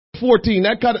14.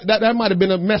 That might have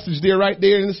been a message there right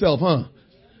there in itself, huh?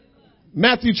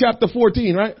 Matthew chapter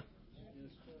 14, right?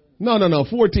 No,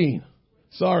 14.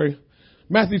 Sorry.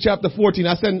 Matthew chapter 14.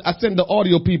 I send the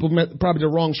audio people probably the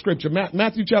wrong scripture.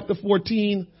 Matthew chapter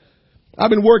 14. I've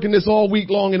been working this all week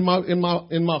long in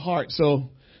my heart, so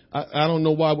I don't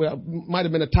know why. It might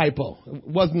have been a typo. It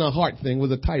wasn't a heart thing. It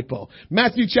was a typo.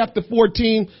 Matthew chapter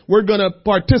 14. We're going to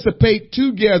participate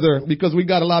together because we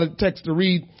got a lot of text to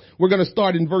read. We're going to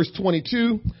start in verse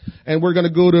 22 and we're going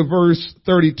to go to verse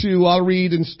 32. I'll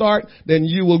read and start. Then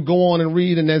you will go on and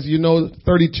read. And as you know,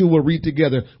 32 we'll read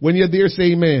together. When you're there,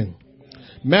 say amen.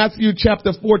 Matthew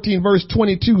chapter 14 verse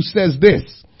 22 says this.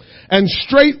 And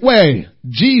straightway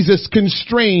Jesus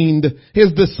constrained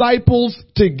his disciples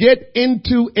to get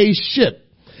into a ship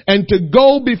and to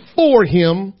go before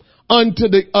him unto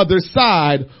the other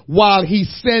side while he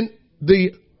sent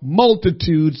the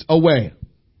multitudes away.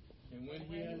 And when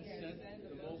he had sent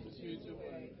the multitudes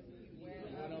away, he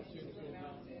went up into a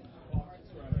mountain apart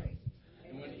to pray.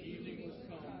 And when evening was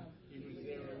come, he was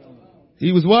there alone.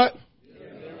 He was what?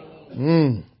 There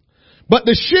alone. But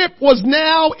the ship was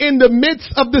now in the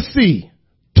midst of the sea,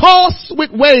 tossed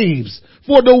with waves,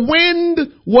 for the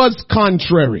wind was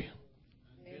contrary.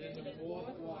 And in the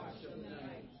fourth watch of the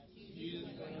night, Jesus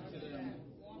went unto them,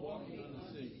 walking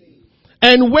on the sea.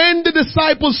 And when the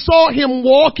disciples saw him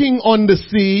walking on the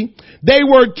sea, they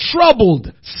were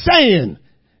troubled, saying,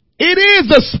 "It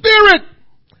is a spirit!"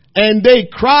 And they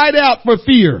cried out for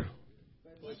fear.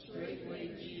 But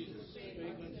straightway Jesus spake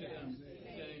unto them,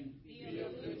 saying, Be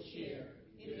of good cheer,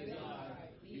 it is I,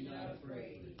 be not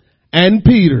afraid. And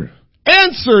Peter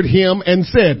answered him and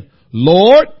said,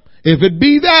 Lord, if it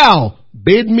be thou,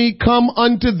 bid me come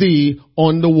unto thee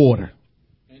on the water.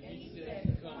 And he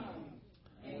said, Come.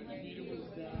 And when Peter was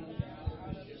down out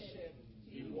of the ship,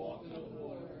 he walked on the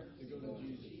water to go to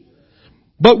Jesus.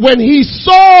 But when he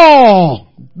saw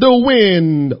the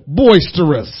wind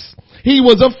boisterous, he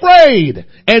was afraid,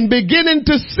 and beginning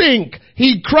to sink,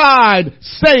 he cried,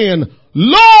 saying,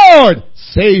 Lord,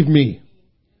 save me.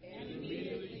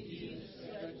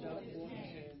 Stretched out his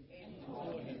hand and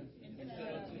called him, and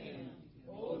said unto him,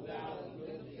 O thou of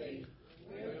little faith,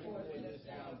 wherefore didst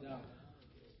thou doubt?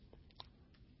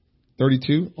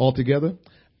 32 altogether.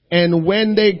 And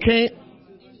when they came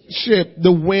ship,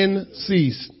 the wind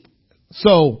ceased.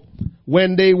 So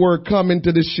when they were coming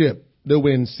to the ship, the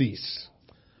wind ceased.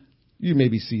 You may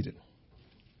be seated.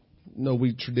 No,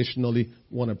 we traditionally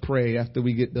want to pray after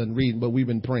we get done reading, but we've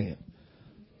been praying.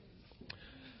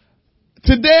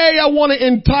 Today I want to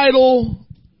entitle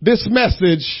this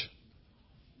message,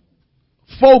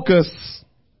 Focus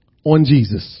on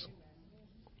Jesus.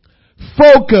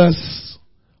 Focus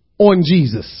on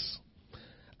Jesus.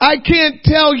 I can't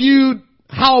tell you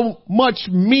how much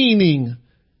meaning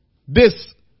this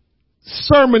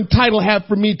sermon title had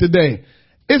for me today.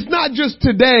 It's not just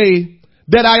today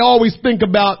that I always think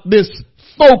about this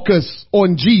focus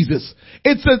on Jesus.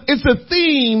 It's a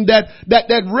theme that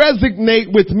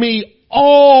resonate with me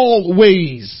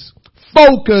always.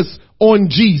 Focus on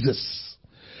Jesus.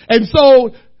 And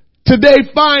so today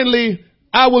finally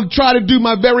I will try to do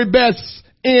my very best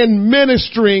in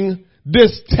ministering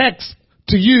this text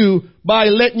to you by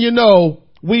letting you know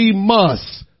we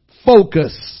must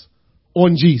focus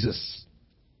on Jesus.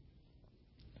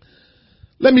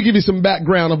 Let me give you some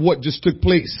background of what just took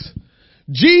place.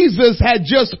 Jesus had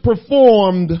just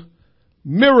performed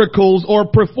miracles or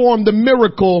performed the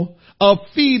miracle of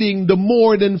feeding the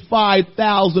more than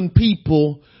 5,000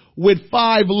 people with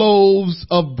 5 loaves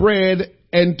of bread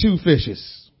and 2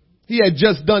 fishes. He had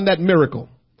just done that miracle.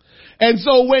 And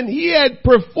so when he had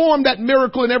performed that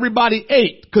miracle and everybody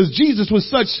ate, because Jesus was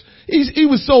he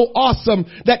was so awesome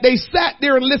that they sat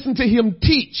there and listened to him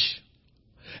teach.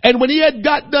 And when he had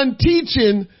got done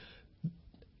teaching,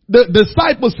 the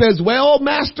disciple says, well,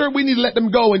 master, we need to let them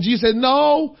go. And Jesus said,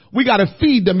 no, we got to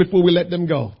feed them before we let them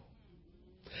go.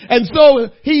 And so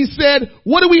he said,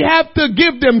 what do we have to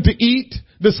give them to eat?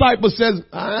 Disciple says,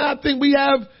 I think we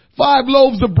have 5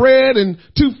 loaves of bread and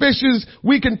 2 fishes.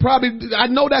 We can probably, I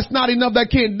know that's not enough. That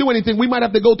can't do anything. We might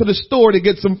have to go to the store to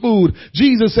get some food.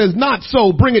 Jesus says, not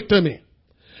so. Bring it to me.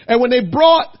 And when they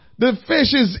brought the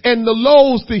fishes and the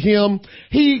loaves to him,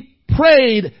 he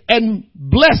prayed and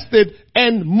blessed it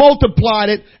and multiplied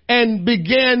it and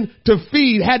began to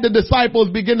feed, had the disciples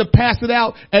begin to pass it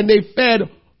out, and they fed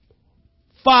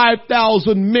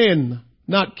 5,000 men,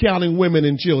 not counting women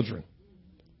and children.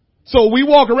 So we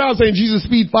walk around saying Jesus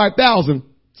feed 5,000.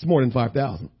 It's more than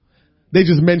 5,000. They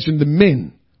just mentioned the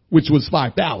men, which was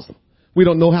 5,000. We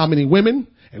don't know how many women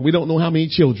and we don't know how many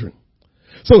children.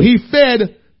 So he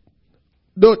fed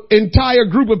the entire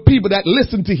group of people that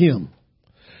listened to him.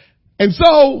 And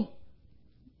so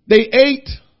they ate,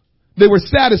 they were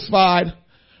satisfied,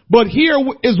 but here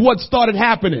is what started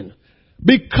happening.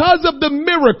 Because of the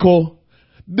miracle,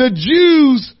 the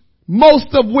Jews, most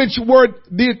of which were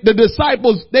the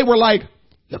disciples, they were like,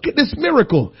 look at this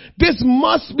miracle. This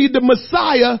must be the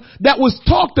Messiah that was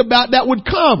talked about that would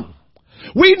come.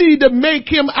 We need to make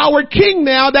him our king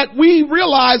now that we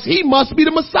realize he must be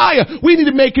the Messiah. We need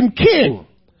to make him king.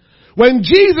 When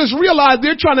Jesus realized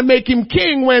they're trying to make him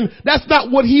king when that's not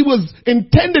what he was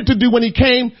intended to do when he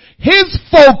came, his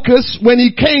focus when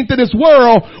he came to this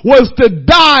world was to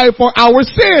die for our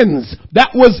sins.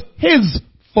 That was his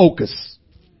focus.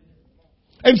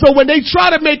 And so when they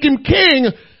try to make him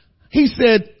king, he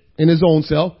said in his own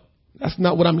self, that's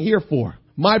not what I'm here for.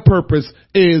 My purpose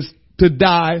is to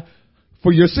die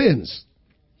for your sins.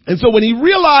 And so when he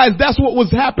realized that's what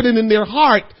was happening in their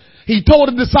heart, he told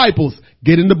the disciples,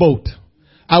 get in the boat.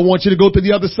 I want you to go to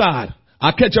the other side.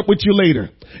 I'll catch up with you later.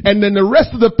 And then the rest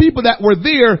of the people that were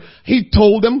there, he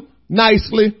told them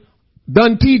nicely,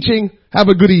 done teaching, have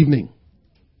a good evening.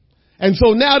 And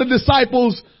so now the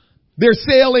disciples, they're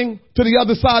sailing to the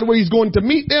other side where he's going to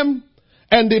meet them.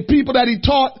 And the people that he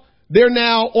taught, they're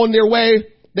now on their way.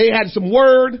 They had some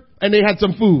word and they had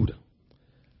some food.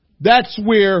 That's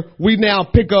where we now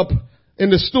pick up in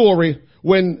the story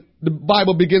when the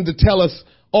Bible begins to tell us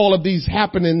all of these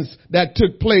happenings that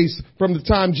took place from the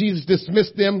time Jesus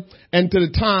dismissed them and to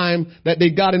the time that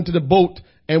they got into the boat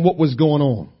and what was going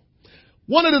on.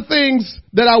 One of the things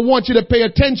that I want you to pay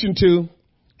attention to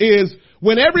is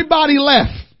when everybody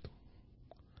left,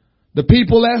 the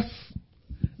people left,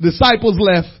 disciples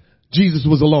left, Jesus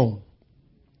was alone.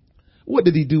 What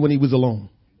did he do when he was alone?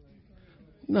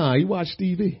 Nah, he watched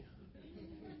TV.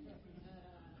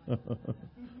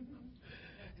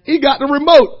 He got the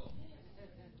remote.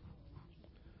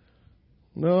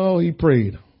 No, he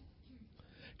prayed.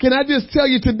 Can I just tell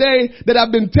you today that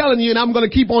I've been telling you and I'm going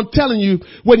to keep on telling you,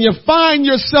 when you find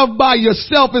yourself by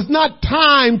yourself, it's not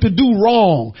time to do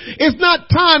wrong. It's not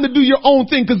time to do your own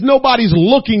thing because nobody's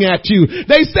looking at you.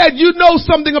 They said you know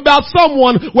something about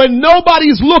someone when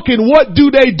nobody's looking, what do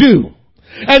they do?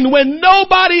 And when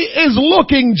nobody is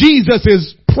looking, Jesus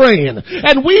is praying.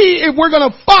 And if we're going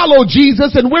to follow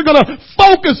Jesus and we're going to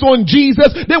focus on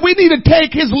Jesus, then we need to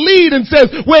take his lead and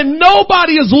says, when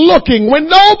nobody is looking,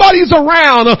 when nobody's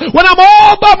around, when I'm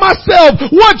all by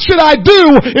myself, what should I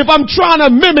do if I'm trying to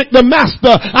mimic the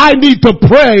master? I need to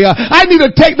pray. I need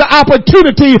to take the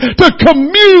opportunity to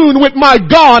commune with my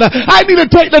God. I need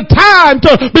to take the time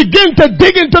to begin to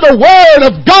dig into the word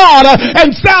of God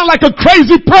and sound like a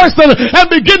crazy person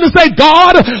and begin to say,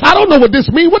 God, I don't know what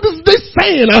this means. What is this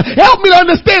saying? Help me to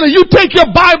understand it. You take your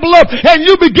Bible up and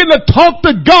you begin to talk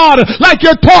to God like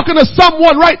you're talking to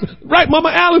someone, right, Mama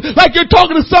Allen? Like you're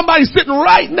talking to somebody sitting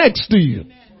right next to you.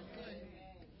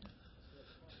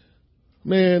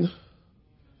 Man,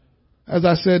 as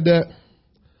I said that,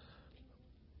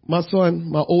 my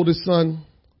son, my oldest son,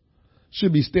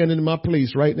 should be standing in my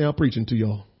place right now preaching to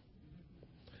y'all.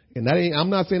 And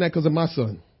I'm not saying that because of my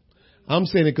son. I'm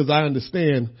saying it because I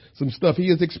understand some stuff he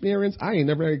has experienced. I ain't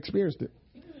never experienced it.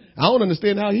 I don't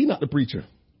understand how he not the preacher.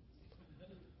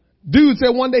 Dude said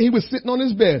one day he was sitting on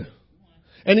his bed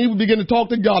and he would begin to talk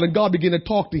to God and God began to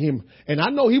talk to him. And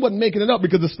I know he wasn't making it up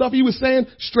because the stuff he was saying,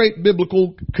 straight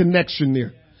biblical connection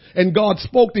there. And God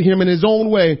spoke to him in his own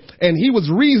way and he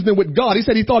was reasoning with God. He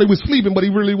said he thought he was sleeping, but he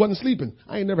really wasn't sleeping.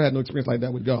 I ain't never had no experience like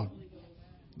that with God.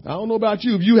 I don't know about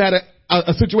you. If you had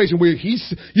a situation where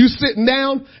you sitting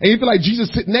down and you feel like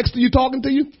Jesus sitting next to you talking to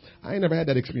you, I ain't never had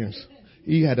that experience.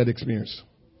 He had that experience.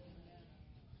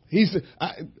 He's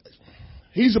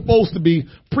supposed to be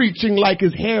preaching like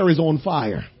his hair is on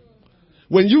fire.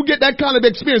 When you get that kind of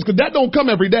experience, because that don't come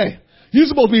every day. You're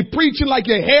supposed to be preaching like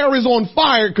your hair is on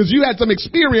fire because you had some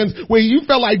experience where you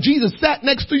felt like Jesus sat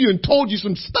next to you and told you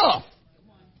some stuff.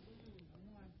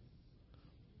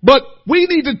 But we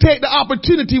need to take the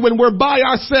opportunity when we're by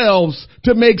ourselves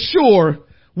to make sure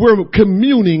we're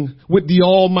communing with the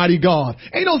Almighty God.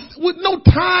 Ain't no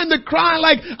time to cry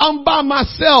like I'm by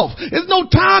myself. There's no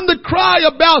time to cry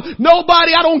about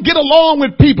nobody. I don't get along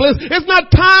with people. It's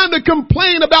not time to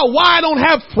complain about why I don't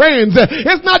have friends.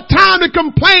 It's not time to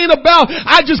complain about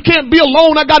I just can't be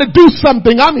alone. I got to do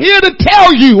something. I'm here to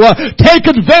tell you, take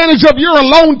advantage of your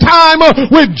alone time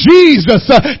with Jesus.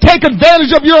 Take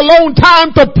advantage of your alone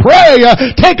time to pray.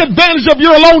 Take advantage of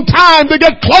your alone time to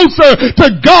get closer to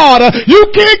God. You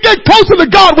can't get closer to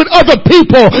God with other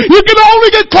people. You can only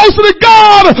get closer to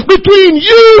God between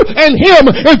you and him.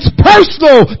 It's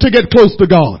personal to get close to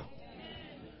God.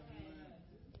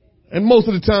 And most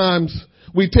of the times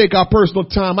we take our personal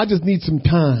time. I just need some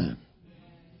time.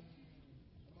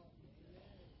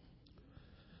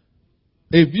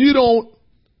 If you don't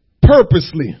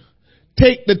purposely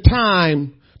take the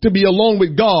time to be alone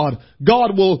with God,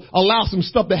 God will allow some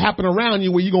stuff to happen around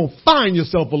you where you're going to find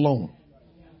yourself alone.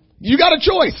 You got a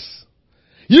choice.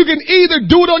 You can either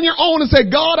do it on your own and say,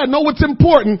 God, I know what's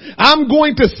important. I'm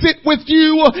going to sit with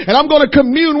you and I'm going to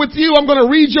commune with you. I'm going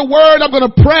to read your word. I'm going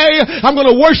to pray. I'm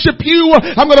going to worship you.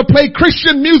 I'm going to play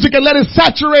Christian music and let it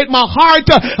saturate my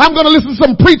heart. I'm going to listen to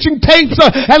some preaching tapes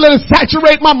and let it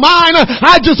saturate my mind.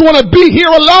 I just want to be here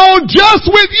alone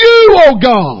just with you, oh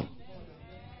God.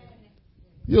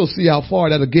 You'll see how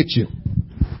far that'll get you.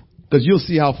 Because you'll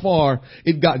see how far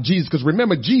it got Jesus. Because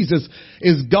remember, Jesus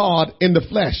is God in the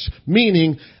flesh.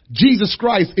 Meaning, Jesus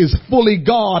Christ is fully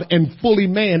God and fully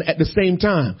man at the same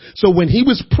time. So when he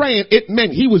was praying, it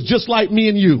meant he was just like me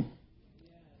and you.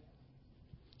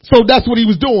 So that's what he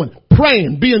was doing.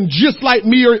 Praying, being just like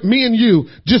me and you.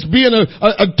 Just being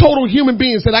a total human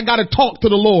being. Said, I got to talk to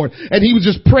the Lord. And he was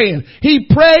just praying. He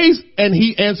prays and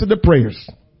he answered the prayers.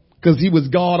 Because he was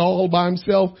God all by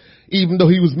himself, even though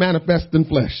he was manifest in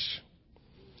flesh.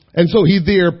 And so he's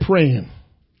there praying,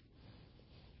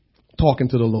 talking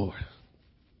to the Lord.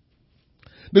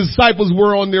 The disciples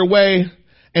were on their way,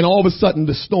 and all of a sudden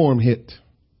the storm hit.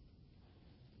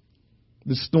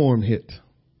 The storm hit.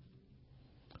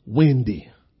 Windy.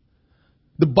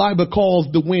 The Bible calls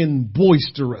the wind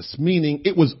boisterous, meaning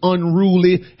it was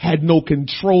unruly, had no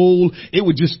control. It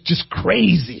was just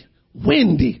crazy.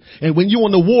 Windy. And when you're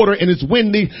on the water and it's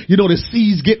windy, you know, the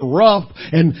seas get rough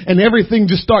and everything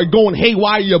just start going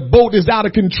haywire. Your boat is out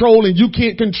of control and you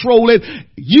can't control it.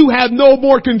 You have no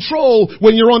more control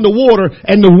when you're on the water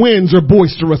and the winds are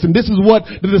boisterous. And this is what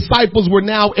the disciples were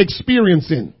now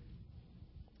experiencing.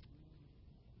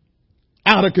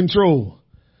 Out of control.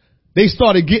 They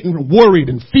started getting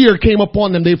worried and fear came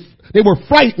upon them. They were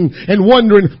frightened and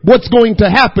wondering what's going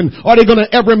to happen. Are they going to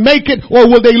ever make it,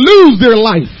 or will they lose their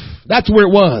life? That's where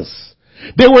it was.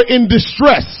 They were in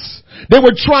distress. They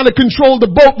were trying to control the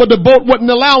boat, but the boat wasn't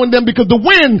allowing them because the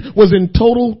wind was in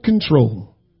total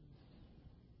control.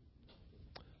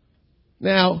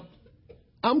 Now,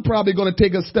 I'm probably going to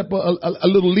take a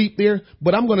little leap there,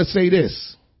 but I'm going to say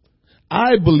this.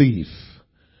 I believe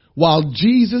while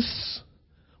Jesus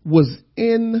was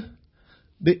in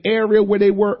the area where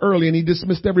they were early and he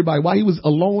dismissed everybody, while he was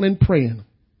alone and praying,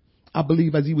 I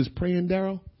believe as he was praying,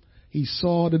 Darrell, he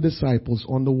saw the disciples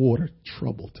on the water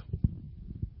troubled.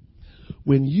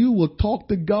 When you will talk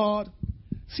to God,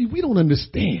 see, we don't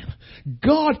understand.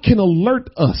 God can alert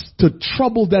us to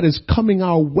trouble that is coming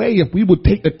our way if we would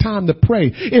take the time to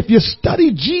pray. If you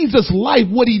study Jesus' life,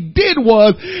 what he did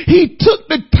was he took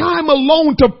the time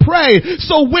alone to pray.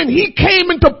 So when he came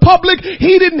into public,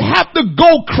 he didn't have to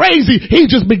go crazy.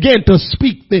 He just began to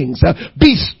speak things.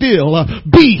 Be still,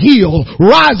 be healed,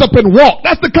 rise up and walk.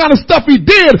 That's the kind of stuff he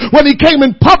did when he came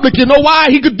in public. You know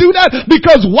why he could do that?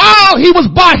 Because while he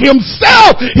was by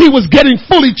himself, he was getting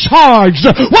fully charged.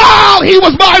 While he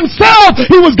was by himself,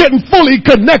 he was getting fully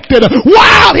connected.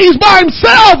 While he's by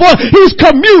himself, he's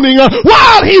communing.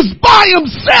 While he's by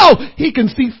himself, he can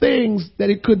see things that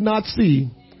he could not see.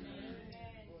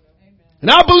 And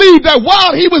I believe that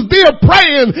while he was there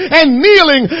praying and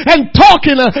kneeling and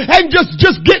talking and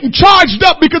just getting charged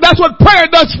up, because that's what prayer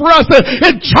does for us.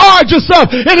 It charges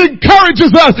us. It encourages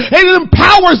us. It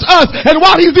empowers us. And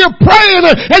while he's there praying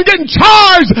and getting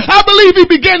charged, I believe he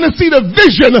began to see the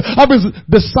vision of his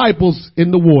disciples in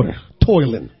the water,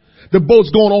 toiling. The boat's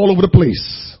going all over the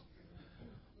place.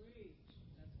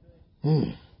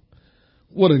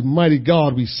 What a mighty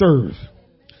God we serve.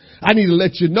 I need to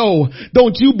let you know,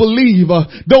 don't you believe,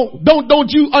 don't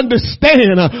you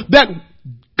understand that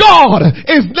God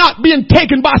is not being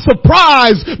taken by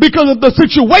surprise because of the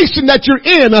situation that you're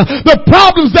in, the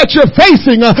problems that you're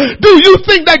facing. Do you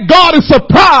think that God is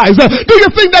surprised? Do you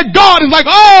think that God is like,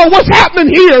 oh, what's happening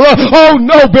here? Oh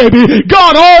no, baby.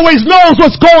 God always knows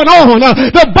what's going on.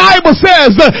 The Bible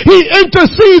says he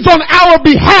intercedes on our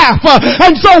behalf.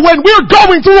 And so when we're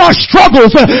going through our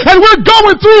struggles and we're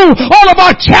going through all of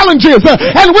our challenges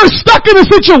and we're stuck in a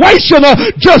situation,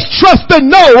 just trust and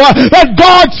know that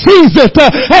God sees it.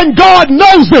 And God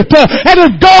knows it. And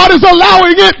if God is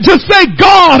allowing it, just say,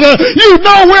 God, you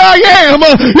know where I am.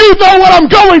 You know what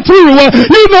I'm going through.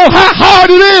 You know how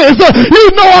hard it is. You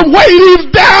know I'm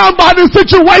weighted down by this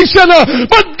situation.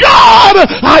 But God,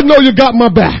 I know you got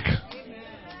my back.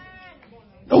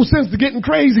 No sense to getting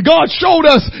crazy. God showed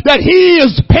us that he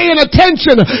is paying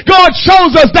attention. God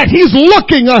shows us that he's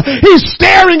looking. He's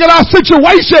staring at our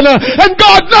situation. And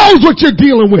God knows what you're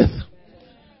dealing with.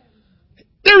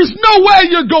 There is no way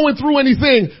you're going through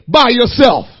anything by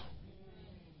yourself.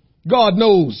 God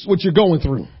knows what you're going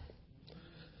through.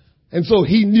 And so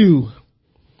he knew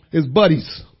his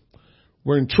buddies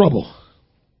were in trouble.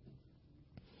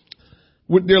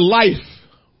 With their life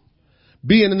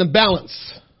being in the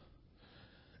balance,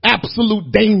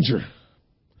 absolute danger.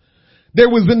 There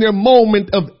was in their moment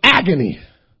of agony.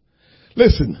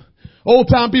 Listen, old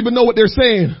time people know what they're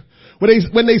saying.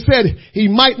 When they said he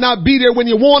might not be there when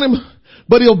you want him,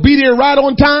 but he'll be there right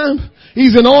on time.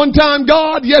 He's an on-time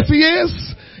God. Yes, he is.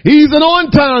 He's an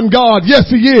on-time God. Yes,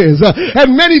 he is.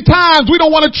 And many times we don't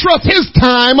want to trust his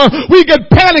time. We get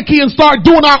panicky and start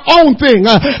doing our own thing.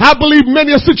 I believe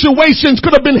many situations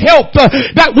could have been helped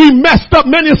that we messed up.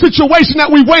 Many a situation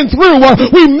that we went through,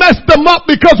 we messed them up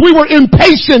because we were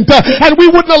impatient and we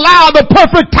wouldn't allow the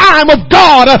perfect time of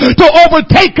God to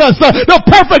overtake us. The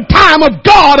perfect time of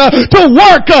God to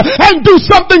work and do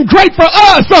something great for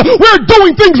us. We're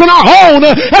doing things on our own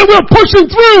and we're pushing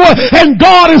through, and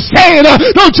God is saying,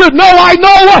 don't you know I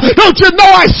know? Don't you know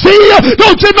I see?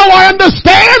 Don't you know I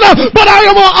understand? But I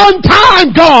am an on-time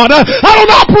God. I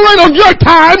don't operate on your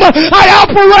time. I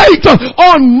operate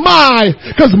on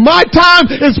because my time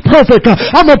is perfect.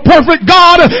 I'm a perfect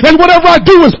God, and whatever I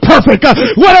do is perfect.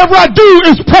 Whatever I do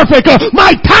is perfect.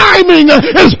 My timing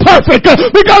is perfect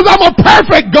because I'm a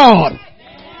perfect God.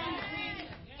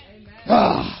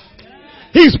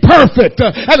 He's perfect,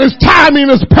 and his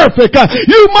timing is perfect.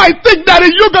 You might think that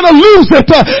you're going to lose it,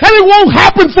 and it won't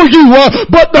happen for you,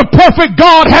 but the perfect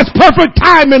God has perfect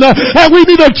timing, and we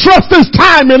need to trust his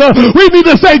timing. We need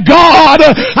to say, God,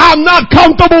 I'm not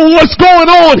comfortable with what's going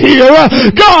on here.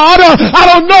 God, I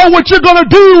don't know what you're going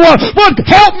to do, but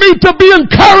help me to be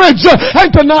encouraged and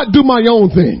to not do my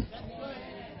own thing.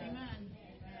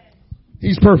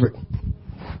 He's perfect,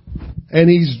 and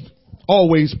he's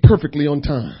always perfectly on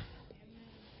time.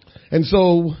 And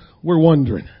so we're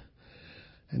wondering,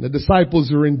 and the disciples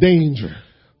are in danger.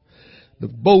 The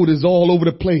boat is all over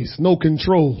the place, no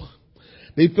control.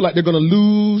 They feel like they're going to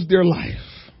lose their life.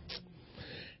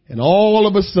 And all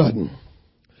of a sudden,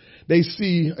 they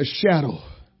see a shadow.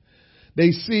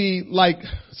 They see like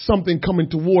something coming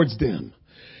towards them.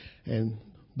 And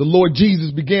the Lord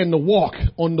Jesus began to walk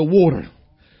on the water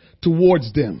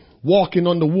towards them, walking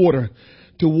on the water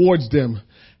towards them.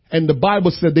 And the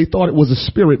Bible said they thought it was a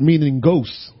spirit, meaning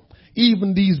ghosts.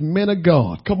 Even these men of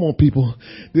God. Come on, people.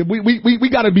 We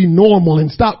gotta be normal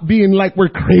and stop being like we're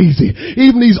crazy.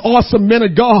 Even these awesome men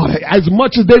of God, as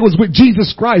much as they was with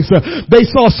Jesus Christ, they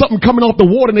saw something coming off the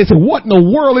water and they said, what in the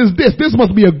world is this? This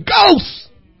must be a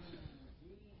ghost.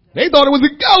 They thought it was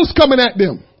a ghost coming at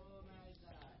them.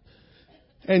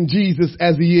 And Jesus,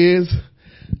 as he is,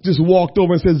 just walked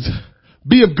over and says,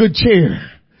 be of good cheer.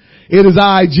 It is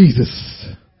I, Jesus.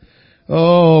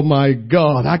 Oh my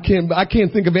God. I can't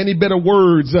think of any better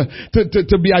words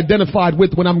to be identified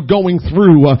with when I'm going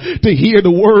through, to hear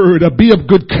the word, be of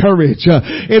good courage.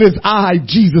 It is I,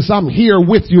 Jesus. I'm here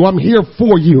with you. I'm here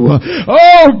for you.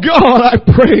 Oh God, I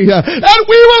pray that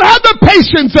we will have the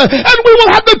patience and we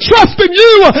will have the trust in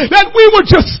you, that we will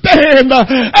just stand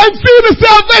and see the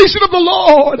salvation of the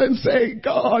Lord and say,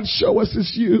 God, show us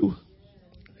it's you.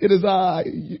 It is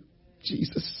I,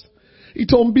 Jesus. He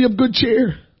told him, be of good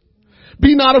cheer.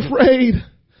 Be not afraid.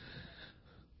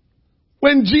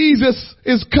 When Jesus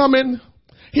is coming,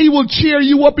 he will cheer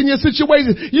you up in your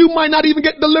situation. You might not even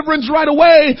get deliverance right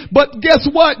away, but guess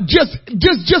what? Just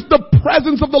the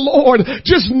presence of the Lord,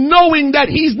 just knowing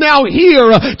that he's now here,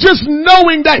 just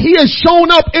knowing that he has shown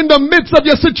up in the midst of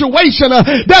your situation,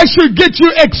 that should get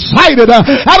you excited.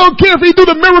 I don't care if he do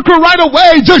the miracle right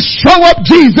away, just show up,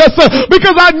 Jesus,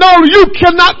 because I know you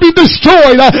cannot be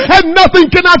destroyed and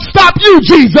nothing cannot stop you,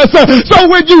 Jesus.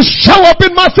 So when you show up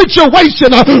in my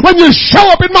situation, when you show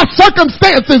up in my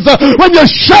circumstances, when you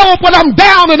show up when I'm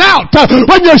down and out,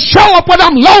 when you show up when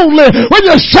I'm lonely, when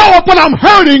you show up when I'm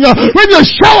hurting, when you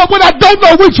show up when I don't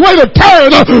know which way to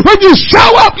turn, when you show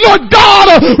up, Lord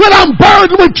God, when I'm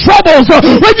burdened with troubles,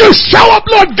 when you show up,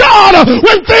 Lord God,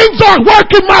 when things aren't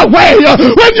working my way,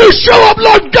 when you show up,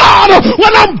 Lord God,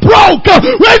 when I'm broke,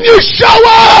 when you show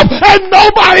up and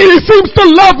nobody seems to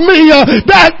love me,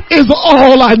 that is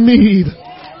all I need.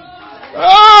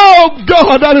 Oh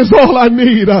God, that is all I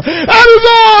need. That is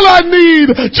all I need.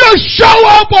 Just show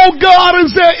up, oh God, and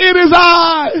say, it is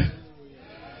I.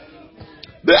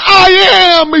 The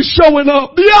I am is showing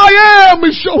up. The I am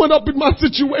is showing up in my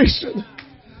situation.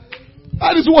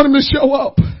 I just want him to show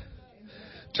up.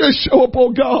 Just show up,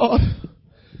 oh God.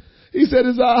 He said,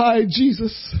 it's I,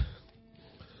 Jesus.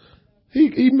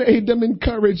 He made them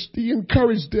encouraged. He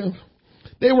encouraged them.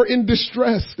 They were in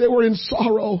distress. They were in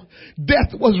sorrow.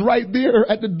 Death was right there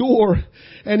at the door.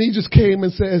 And he just came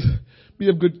and says, be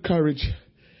of good courage.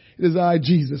 It is I,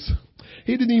 Jesus.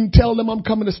 He didn't even tell them I'm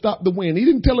coming to stop the wind. He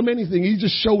didn't tell them anything. He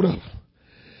just showed up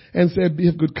and said, be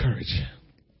of good courage.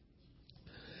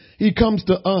 He comes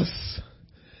to us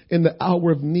in the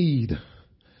hour of need,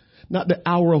 not the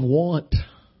hour of want.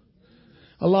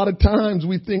 A lot of times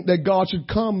we think that God should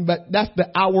come, but that's the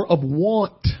hour of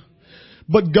want.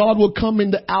 But God will come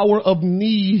in the hour of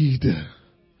need.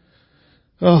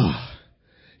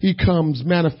 He comes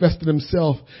manifesting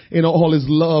himself in all his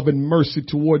love and mercy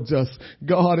towards us.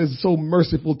 God is so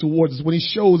merciful towards us. When he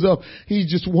shows up, he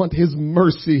just wants his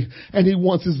mercy and he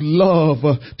wants his love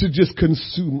to just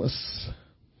consume us.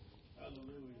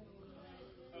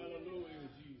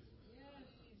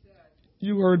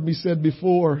 You heard me said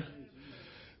before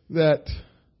that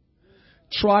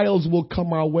trials will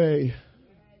come our way.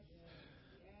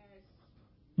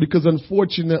 Because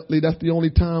unfortunately, that's the only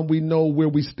time we know where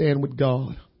we stand with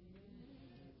God.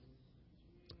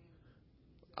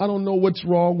 I don't know what's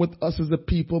wrong with us as a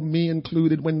people, me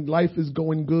included, when life is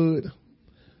going good.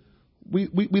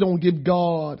 We don't give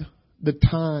God the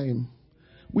time.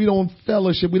 We don't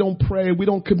fellowship. We don't pray. We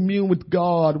don't commune with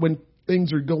God when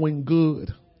things are going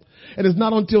good. And it's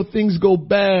not until things go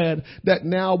bad that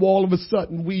now all of a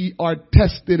sudden we are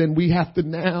tested and we have to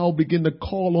now begin to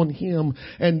call on him.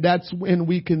 And that's when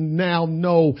we can now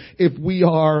know if we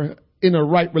are in a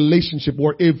right relationship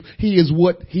or if he is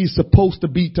what he's supposed to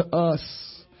be to us.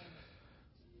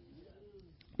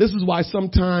 This is why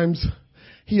sometimes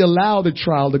he allowed the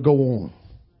trial to go on.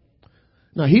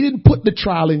 Now, he didn't put the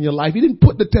trial in your life. He didn't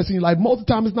put the test in your life. Most of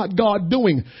the time, it's not God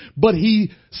doing, but he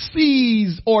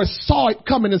sees or saw it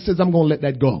coming and says, I'm going to let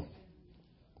that go.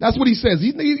 That's what he says.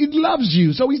 He loves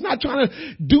you. So he's not trying to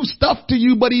do stuff to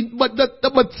you, but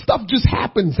stuff just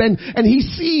happens and he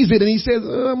sees it and he says,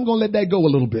 I'm going to let that go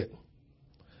a little bit.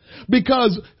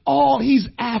 Because all he's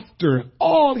after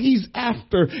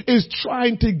is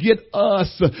trying to get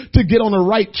us to get on the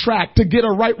right track, to get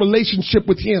a right relationship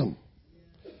with him.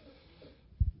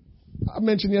 I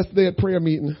mentioned yesterday at prayer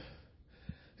meeting.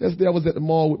 Yesterday I was at the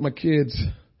mall with my kids.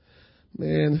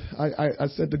 Man, I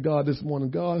said to God this morning,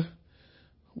 God,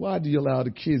 why do you allow the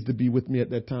kids to be with me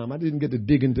at that time? I didn't get to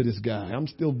dig into this guy. I'm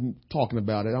still talking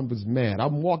about it. I was mad.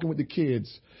 I'm walking with the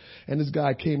kids, and this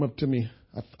guy came up to me.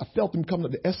 I felt him coming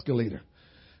up the escalator.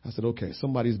 I said, okay,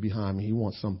 somebody's behind me. He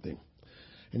wants something.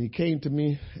 And he came to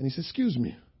me, and he said, excuse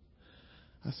me.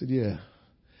 I said, yeah.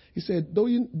 He said, do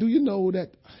you know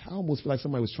that, I almost feel like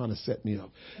somebody was trying to set me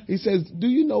up. He says, do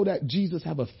you know that Jesus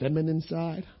have a feminine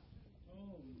side?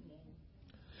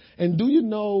 And do you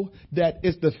know that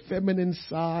it's the feminine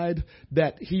side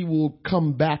that he will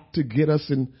come back to get us?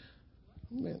 And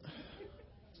man,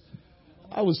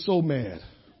 I was so mad.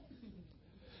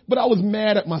 But I was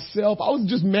mad at myself. I was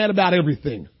just mad about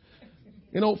everything.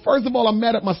 You know, first of all, I'm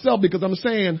mad at myself because I'm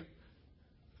saying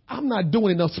I'm not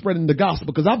doing enough spreading the gospel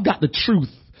because I've got the truth.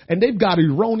 And they've got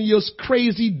erroneous,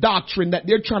 crazy doctrine that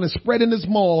they're trying to spread in this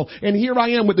mall. And here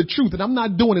I am with the truth, and I'm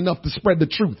not doing enough to spread the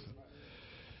truth.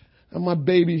 And my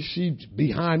baby, she's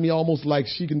behind me almost like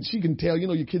she can tell. You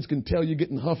know, your kids can tell you're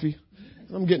getting huffy.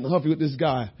 I'm getting huffy with this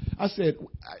guy. I said,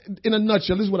 in a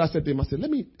nutshell, this is what I said to him. I said, let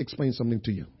me explain something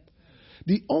to you.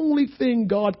 The only thing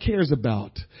God cares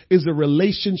about is a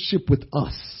relationship with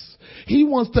us. He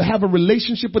wants to have a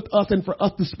relationship with us and for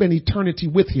us to spend eternity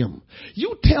with him.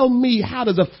 You tell me, how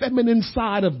does a feminine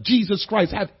side of Jesus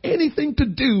Christ have anything to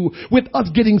do with us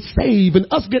getting saved and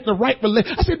us getting the right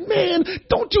relationship? I said, man,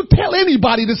 don't you tell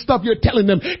anybody this stuff you're telling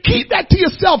them. Keep that to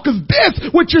yourself because this,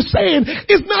 what you're saying,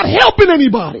 is not helping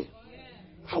anybody.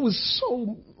 I was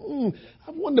so,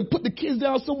 I wanted to put the kids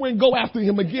down somewhere and go after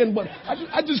him again, but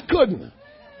I just couldn't.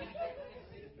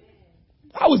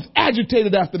 I was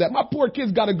agitated after that. My poor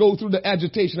kids got to go through the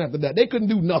agitation after that. They couldn't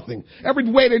do nothing. Every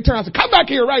way they turned, I said, come back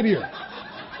here, right here.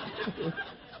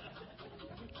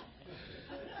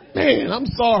 Man, I'm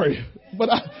sorry. But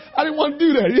I didn't want to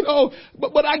do that, you know.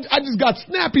 But I just got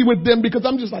snappy with them because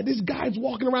I'm just like, this guy's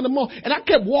walking around the mall. And I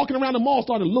kept walking around the mall,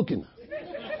 started looking.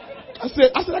 I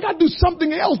said, I got to do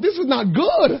something else. This is not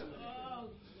good.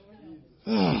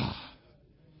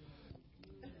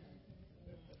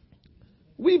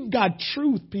 We've got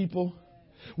truth, people.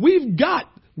 We've got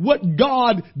what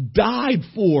God died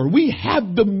for. We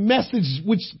have the message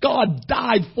which God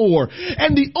died for.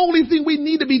 And the only thing we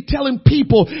need to be telling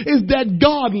people is that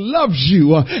God loves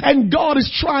you and God is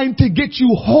trying to get you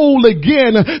whole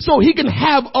again so he can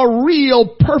have a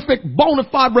real, perfect, bona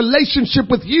fide relationship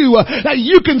with you that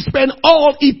you can spend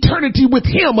all eternity with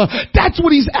him. That's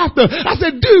what he's after. I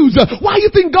said, dudes, why do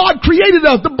you think God created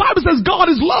us? The Bible says God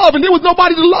is love and there was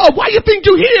nobody to love. Why do you think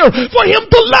you're here? For him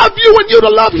to love you and you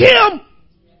to love him.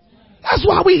 That's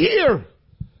why we're here.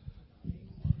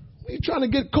 We're trying to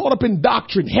get caught up in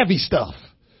doctrine, heavy stuff.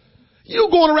 You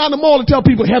going around the mall to tell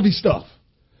people heavy stuff.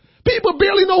 People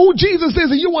barely know who Jesus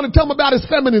is and you want to tell them about his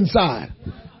feminine side.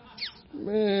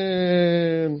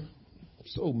 Man, I'm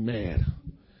so mad.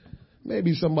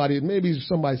 Maybe somebody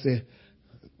said,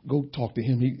 go talk to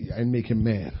him and make him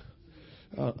mad.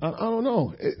 I don't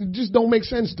know. It just don't make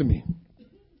sense to me.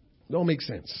 Don't make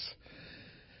sense.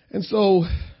 And so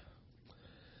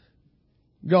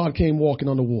God came walking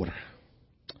on the water.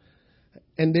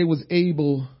 And they was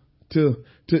able to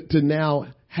now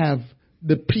have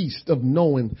the peace of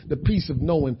knowing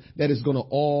that it's going to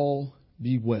all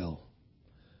be well.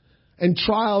 And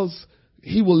trials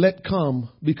he will let come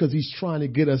because he's trying to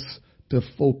get us to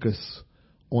focus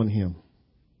on him.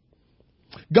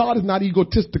 God is not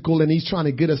egotistical and he's trying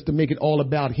to get us to make it all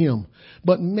about him.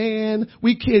 But man,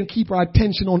 we can't keep our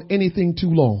attention on anything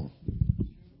too long.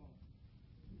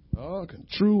 Oh,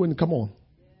 true and come on.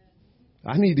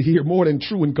 I need to hear more than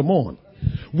true and come on.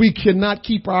 We cannot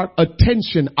keep our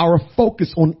attention, our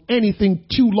focus on anything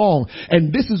too long.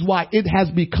 And this is why it has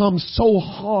become so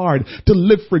hard to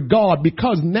live for God,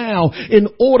 because now in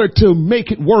order to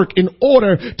make it work, in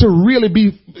order to really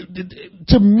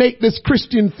to make this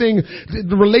Christian thing,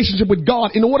 the relationship with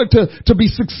God, in order to be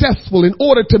successful, in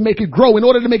order to make it grow, in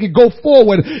order to make it go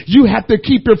forward, you have to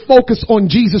keep your focus on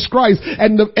Jesus Christ.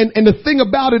 And the thing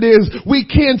about it is we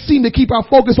can't seem to keep our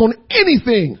focus on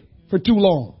anything for too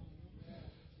long.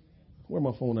 Where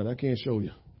my phone at? I can't show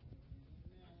you.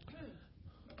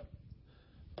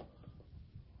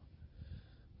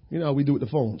 You know how we do with the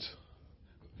phones.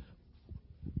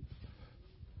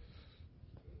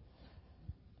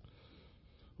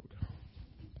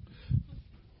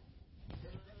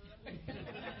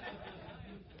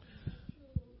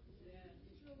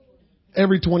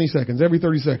 Every 20 seconds, every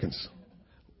 30 seconds.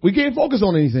 We can't focus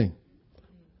on anything.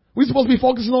 We're supposed to be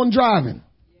focusing on driving.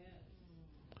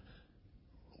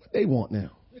 They want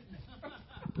now.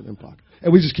 Put it in pocket.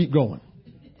 And we just keep going.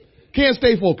 Can't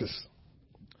stay focused.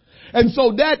 And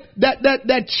so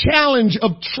that challenge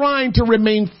of trying to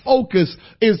remain focused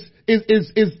is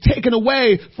taken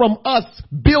away from us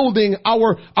building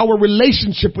our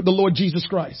relationship with the Lord Jesus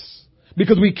Christ.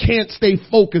 Because we can't stay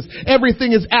focused.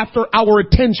 Everything is after our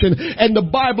attention. And the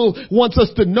Bible wants us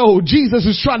to know, Jesus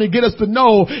is trying to get us to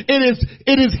know,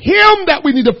 it is him that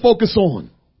we need to focus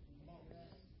on.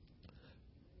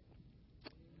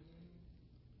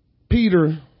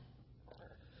 Peter,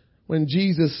 when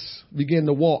Jesus began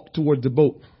to walk toward the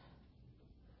boat,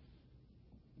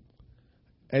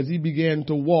 as he began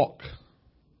to walk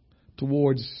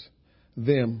towards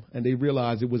them and they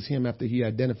realized it was him after he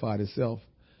identified himself,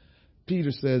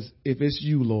 Peter says, if it's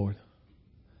you, Lord,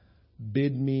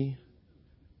 bid me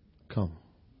come.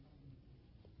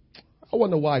 I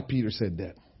wonder why Peter said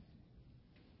that.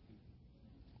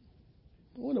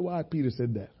 I wonder why Peter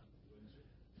said that.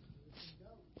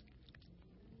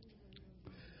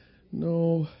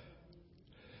 No,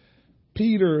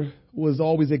 Peter was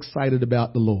always excited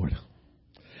about the Lord.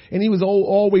 And he was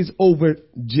always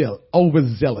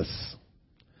overzealous.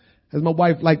 As my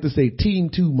wife liked to say, team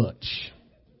too much.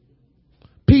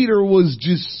 Peter was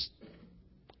just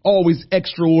always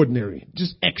extraordinary,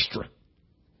 just extra.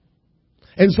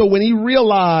 And so when he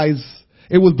realized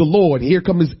it was the Lord, here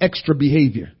comes his extra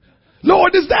behavior.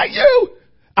 Lord, is that you?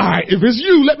 All right, if it's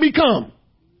you, let me come.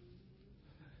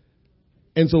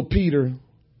 And so Peter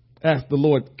asked the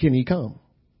Lord, can he come?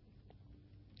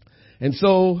 And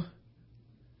so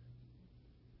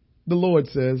the Lord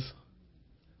says,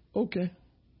 okay,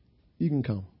 you can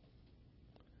come.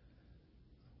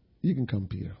 You can come,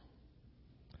 Peter.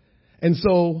 And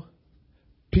so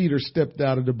Peter stepped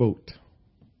out of the boat.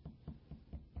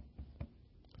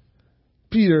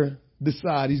 Peter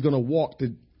decided he's going to walk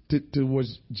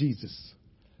towards Jesus.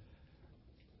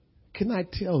 Can I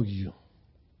tell you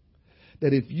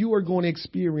that if you are going to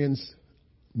experience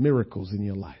miracles in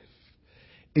your life,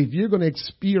 if you're going to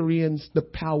experience the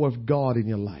power of God in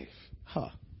your life,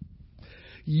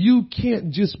 you can't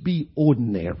just be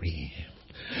ordinary.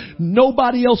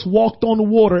 Nobody else walked on the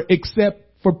water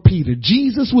except for Peter.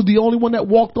 Jesus was the only one that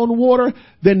walked on water,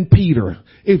 then Peter.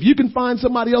 If you can find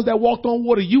somebody else that walked on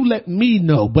water, you let me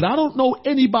know. But I don't know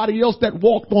anybody else that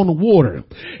walked on water.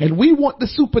 And we want the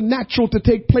supernatural to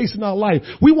take place in our life.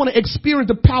 We want to experience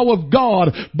the power of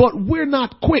God, but we're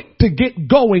not quick to get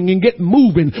going and get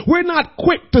moving. We're not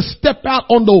quick to step out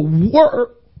on the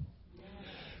word.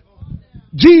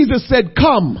 Jesus said,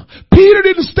 come. Peter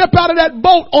didn't step out of that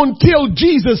boat until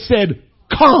Jesus said,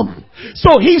 come.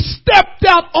 So he stepped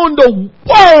out on the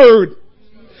word.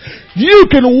 You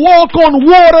can walk on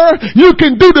water. You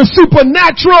can do the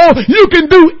supernatural. You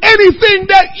can do anything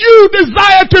that you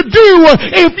desire to do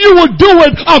if you will do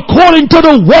it according to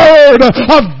the word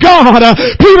of God.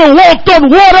 Peter walked on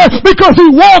water because he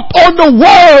walked on the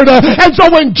word. And so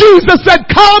when Jesus said,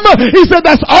 come, he said,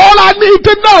 that's all I need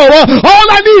to know. All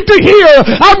I need to hear.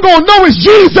 I'm going to know it's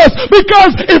Jesus,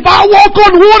 because if I walk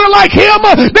on water like him,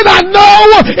 then I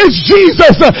know it's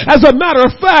Jesus. As a matter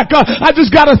of fact, I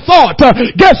just got a thought.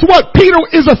 Guess what? Peter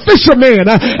is a fisherman,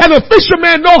 and a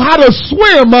fisherman know how to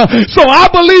swim. So I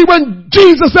believe when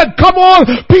Jesus said, come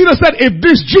on, Peter said, if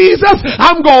this Jesus,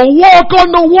 I'm going to walk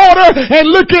on the water, and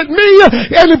look at me,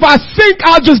 and if I sink,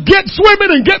 I'll just get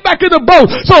swimming and get back in the boat.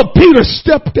 So Peter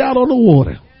stepped out on the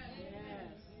water.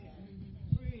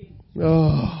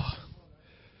 Oh,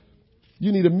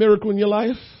 you need a miracle in your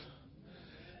life?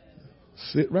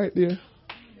 Sit right there.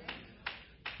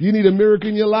 You need a miracle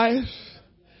in your life?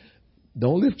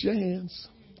 Don't lift your hands.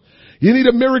 You need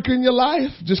a miracle in your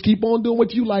life? Just keep on doing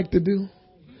what you like to do.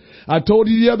 I told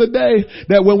you the other day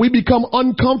that when we become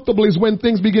uncomfortable is when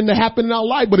things begin to happen in our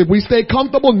life. But if we stay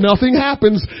comfortable, nothing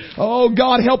happens. Oh,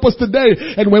 God, help us today.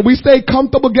 And when we stay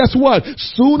comfortable, guess what?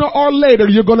 Sooner or later,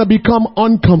 you're going to become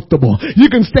uncomfortable. You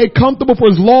can stay comfortable for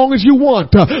as long as you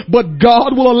want, but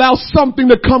God will allow something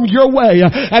to come your way,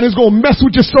 and it's going to mess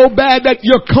with you so bad that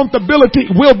your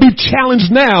comfortability will be challenged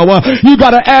now. You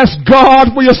got to ask God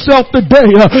for yourself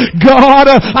today. God,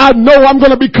 I know I'm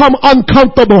going to become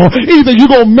uncomfortable. Either you're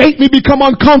going to make me become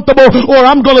uncomfortable, or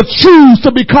I'm going to choose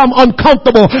to become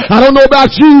uncomfortable. I don't know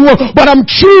about you, but I'm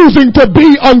choosing to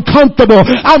be uncomfortable.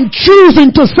 I'm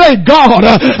choosing to say, God,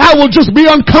 I will just be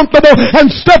uncomfortable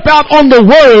and step out on the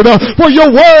word. For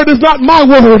your word is not my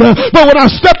word. But when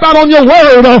I step out on your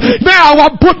word, now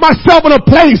I put myself in a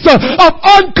place of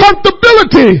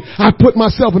uncomfortability. I put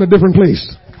myself in a different place.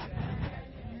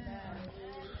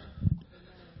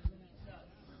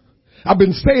 I've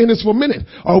been saying this for a minute.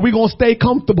 Are we going to stay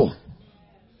comfortable?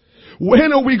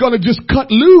 When are we going to just cut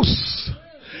loose?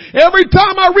 Every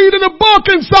time I read in a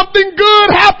book and something good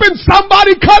happens,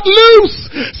 somebody cut loose.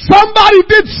 Somebody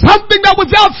did something that was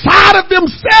outside of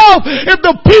themselves. If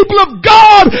the people of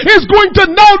God is going to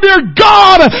know their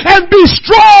God and be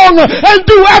strong and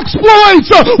do exploits,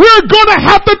 we're going to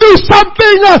have to do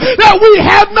something that we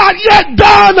have not yet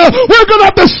done. We're going to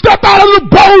have to step out of the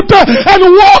boat and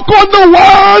walk on the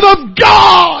word of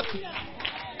God.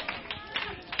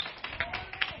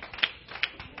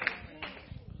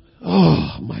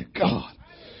 Oh my God.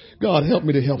 God, help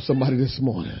me to help somebody this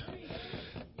morning.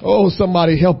 Oh,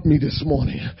 somebody help me this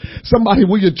morning. Somebody,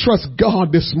 will you trust God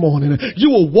this morning?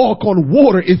 You will walk on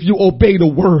water if you obey the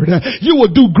word. You will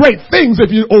do great things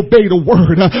if you obey the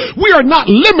word. We are not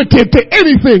limited to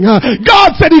anything.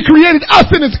 God said he created us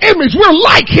in his image. We're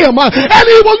like him. And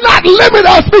he will not limit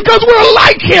us because we're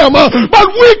like him.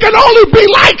 But we can only be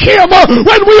like him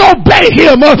when we obey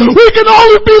him. We can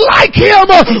only be like him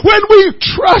when we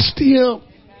trust him.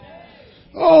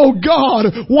 Oh, God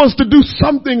wants to do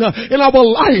something in our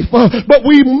life, but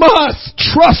we must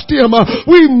trust him.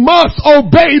 We must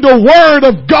obey the word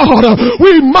of God.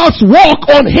 We must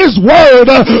walk on his word.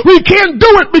 We can't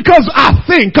do it because I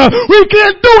think. We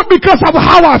can't do it because of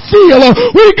how I feel.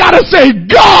 We gotta say,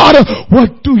 God,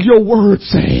 what do your word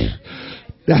say?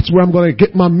 That's where I'm going to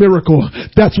get my miracle.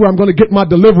 That's where I'm going to get my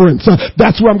deliverance.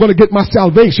 That's where I'm going to get my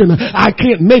salvation. I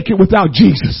can't make it without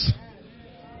Jesus.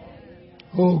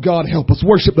 Oh, God, help us.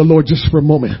 Worship the Lord just for a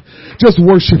moment. Just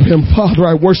worship him. Father,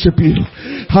 I worship you.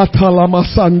 Oh, God,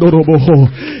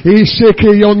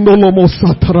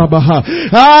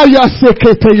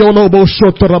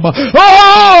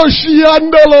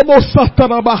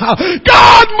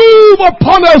 move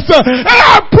upon us. And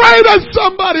I pray that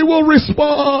somebody will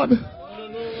respond.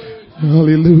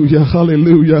 Hallelujah,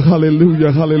 hallelujah,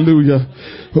 hallelujah, hallelujah.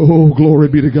 Oh, glory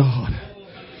be to God.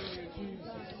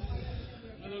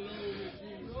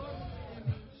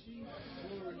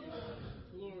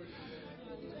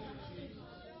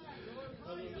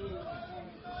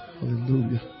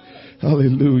 Hallelujah.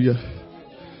 Hallelujah.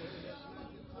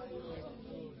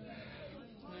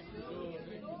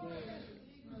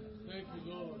 Thank you,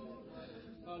 Lord.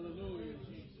 Hallelujah,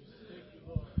 Jesus. Thank you,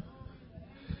 Lord.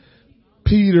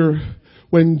 Peter,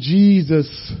 when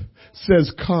Jesus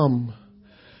says, come.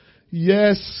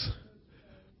 Yes,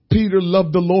 Peter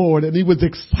loved the Lord and he was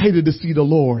excited to see the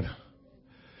Lord.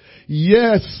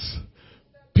 Yes,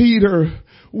 Peter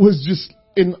was just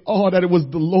in awe that it was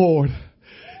the Lord.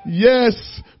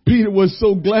 Yes, Peter was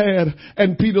so glad,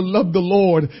 and Peter loved the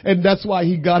Lord, and that's why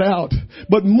he got out.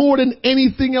 But more than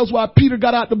anything else, why Peter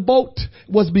got out the boat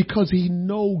was because he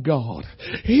know God.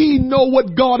 He know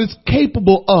what God is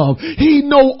capable of. He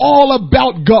know all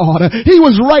about God. He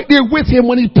was right there with him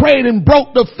when he prayed and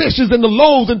broke the fishes and the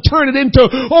loaves and turned it into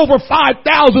over 5,000.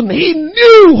 He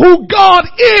knew who God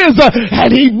is,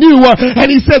 and he knew, and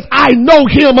he says, I know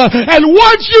him. And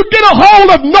once you get a hold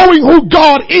of knowing who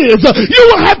God is, you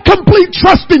will have complete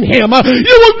trust in him.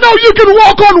 You will know you can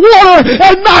walk on water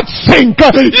and not sink.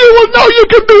 You will know you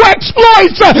can do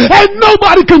exploits and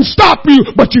nobody can stop you,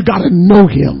 but you gotta know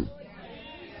him.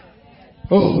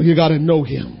 Oh, you gotta know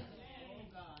him.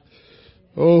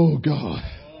 Oh God.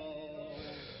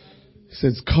 He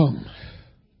says, come.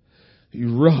 He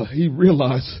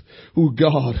realized who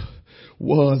God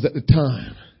was at the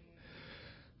time.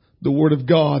 The word of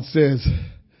God says,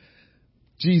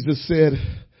 Jesus said,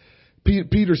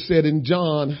 Peter said in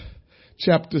John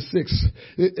chapter 6,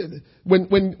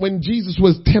 when Jesus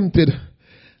was tempted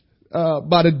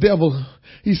by the devil,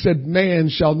 he said, man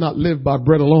shall not live by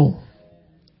bread alone,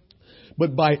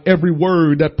 but by every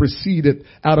word that proceeded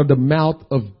out of the mouth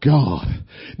of God.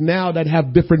 Now that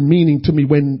have different meaning to me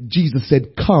when Jesus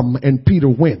said, come, and Peter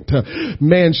went.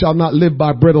 Man shall not live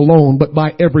by bread alone, but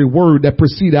by every word that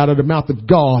proceed out of the mouth of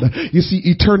God. You see,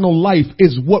 eternal life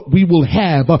is what we will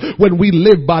have when we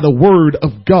live by the word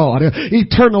of God.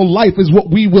 Eternal life is what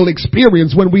we will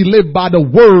experience when we live by the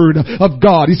word of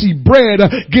God. You see, bread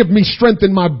give me strength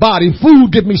in my body. Food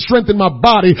give me strength in my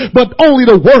body, but only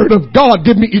the word of God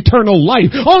give me eternal life.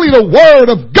 Only the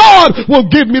word of God will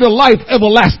give me the life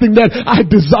everlasting that I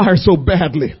desire so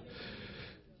badly.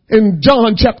 In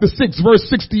John chapter 6 verse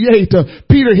 68,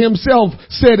 Peter himself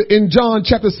said in John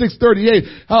chapter 6,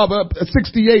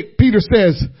 68, Peter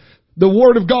says, the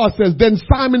word of God says, then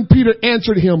Simon Peter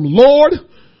answered him, Lord,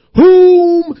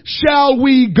 whom shall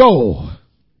we go?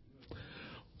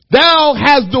 Thou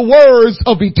hast the words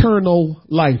of eternal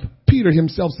life. Peter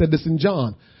himself said this in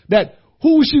John, that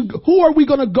who are we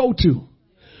going to go to?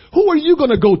 Who are you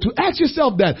going to go to? Ask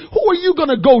yourself that. Who are you going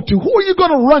to go to? Who are you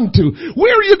going to run to?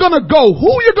 Where are you going to go?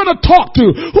 Who are you going to talk to?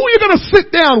 Who are you going to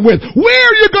sit down with? Where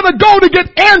are you going to go to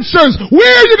get answers?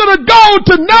 Where are you going to go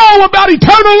to know about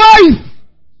eternal life?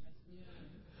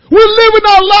 We're living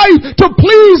our life to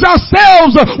please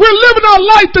ourselves. We're living our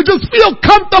life to just feel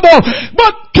comfortable.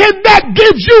 But can that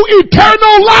give you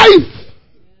eternal life?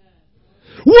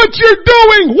 What you're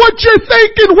doing, what you're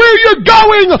thinking, where you're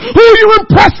going, who you're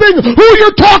impressing, who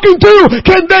you're talking to,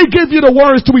 can they give you the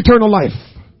words to eternal life?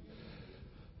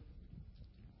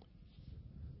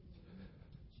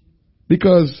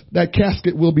 Because that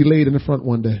casket will be laid in the front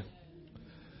one day.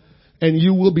 And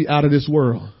you will be out of this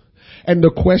world. And the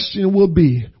question will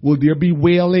be, will there be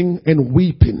wailing and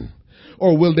weeping?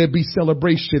 Or will there be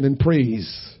celebration and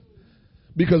praise?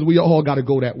 Because we all got to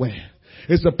go that way.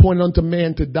 It's appointed unto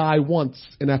man to die once,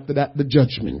 and after that, the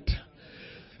judgment.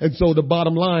 And so the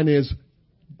bottom line is,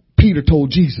 Peter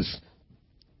told Jesus,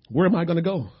 where am I going to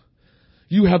go?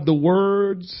 You have the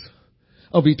words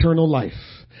of eternal life.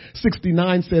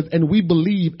 69 says, and we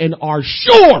believe and are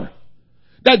sure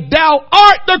that thou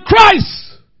art the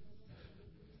Christ.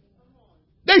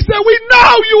 They said, we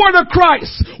know you are the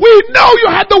Christ. We know you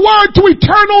had the word to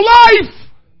eternal life.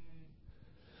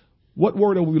 What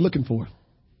word are we looking for?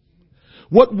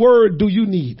 What word do you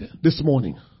need this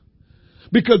morning?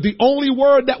 Because the only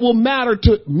word that will matter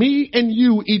to me and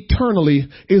you eternally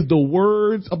is the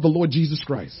words of the Lord Jesus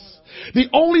Christ.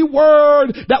 The only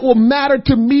word that will matter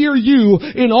to me or you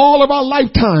in all of our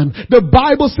lifetime. The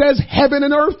Bible says heaven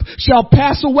and earth shall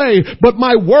pass away, but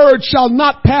my word shall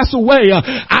not pass away.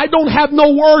 I don't have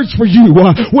no words for you.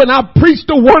 When I preach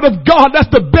the word of God,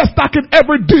 that's the best I can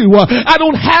ever do. I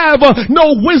don't have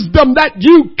no wisdom that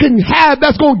you can have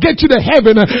that's going to get you to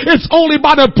heaven. It's only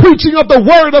by the preaching of the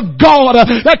word of God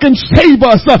that can save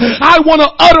us. I want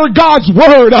to utter God's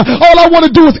word. All I want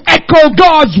to do is echo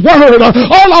God's word.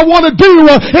 All I want to do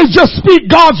is just speak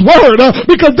God's word,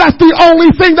 because that's the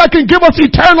only thing that can give us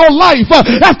eternal life.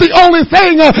 That's the only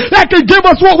thing that can give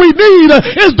us what we need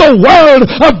is the word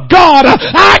of God.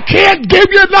 I can't give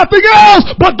you nothing else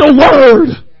but the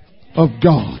word of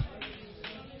God.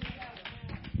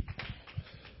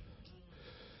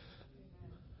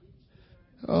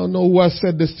 I don't know who I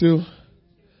said this to,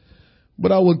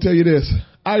 but I will tell you this.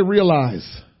 I realize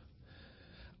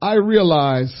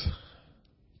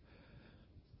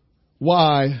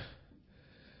why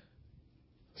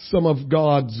some of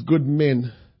God's good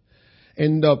men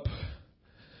end up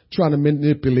trying to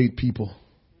manipulate people.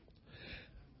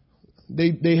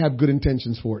 They have good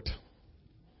intentions for it.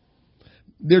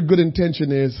 Their good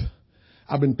intention is,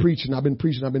 I've been preaching,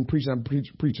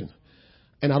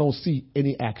 and I don't see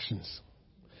any actions.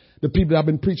 The people that I've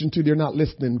been preaching to, they're not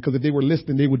listening, because if they were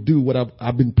listening, they would do what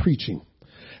I've been preaching.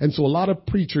 And so a lot of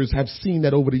preachers have seen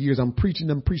that over the years. I'm preaching.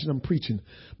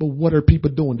 But what are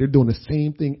people doing? They're doing the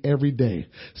same thing every day.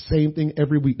 Same thing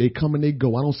every week. They come and they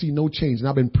go. I don't see no change. And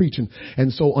I've been preaching.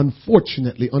 And so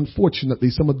unfortunately,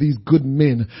 some of these good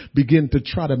men begin to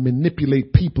try to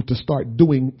manipulate people to start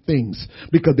doing things,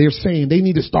 because they're saying they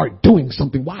need to start doing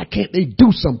something. Why can't they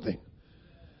do something?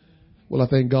 Well, I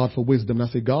thank God for wisdom. And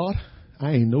I say, God,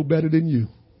 I ain't no better than you.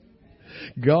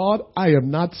 God, I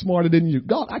am not smarter than you.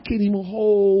 God, I can't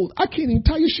even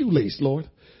tie your shoelace, Lord.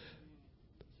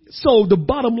 So the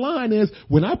bottom line is,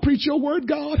 when I preach your word,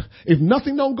 God, if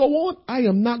nothing don't go on, I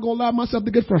am not going to allow myself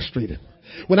to get frustrated.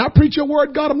 When I preach your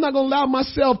word, God, I'm not going to allow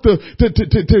myself to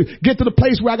get to the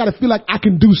place where I got to feel like I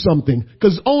can do something,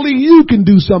 because only you can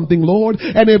do something, Lord.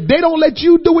 And if they don't let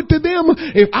you do it to them,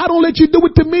 if I don't let you do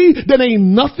it to me, then ain't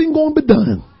nothing going to be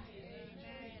done.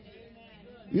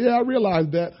 Yeah, I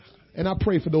realized that. And I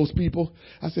pray for those people.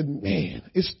 I said, man,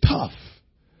 it's tough,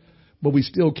 but we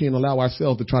still can't allow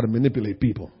ourselves to try to manipulate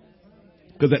people.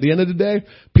 Because at the end of the day,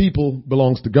 people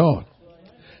belongs to God.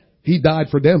 He died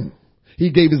for them.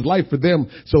 He gave his life for them.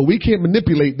 So we can't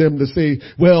manipulate them to say,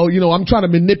 well, I'm trying to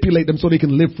manipulate them so they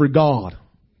can live for God.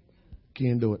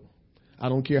 Can't do it. I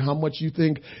don't care how much you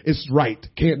think it's right.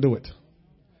 Can't do it.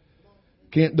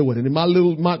 Can't do it. And in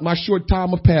my short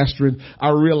time of pastoring,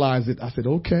 I realized it. I said,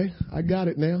 okay, I got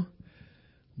it now.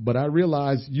 But I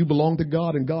realized you belong to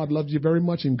God, and God loves you very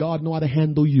much, and God know how to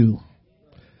handle you.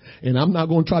 And I'm not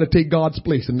going to try to take God's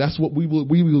place. And that's what we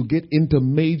will get into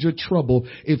major trouble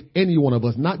if any one of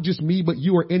us, not just me, but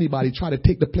you or anybody, try to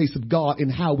take the place of God in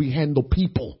how we handle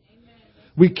people.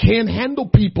 We can't handle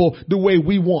people the way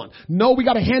we want. No, we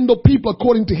got to handle people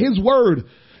according to his word,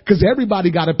 because everybody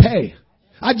got to pay.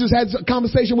 I just had a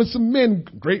conversation with some men,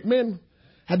 great men.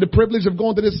 Had the privilege of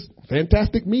going to this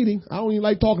fantastic meeting. I don't even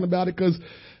like talking about it because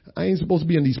I ain't supposed to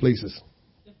be in these places.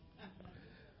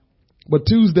 But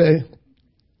Tuesday,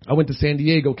 I went to San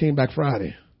Diego, came back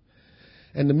Friday.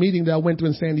 And the meeting that I went to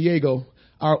in San Diego,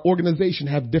 our organization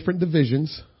have different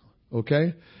divisions,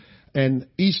 okay? And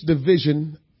each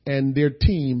division and their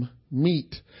team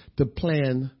meet to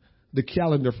plan the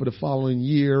calendar for the following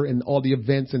year and all the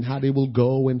events and how they will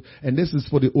go. And this is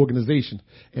for the organization.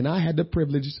 And I had the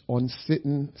privilege on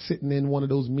sitting in one of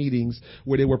those meetings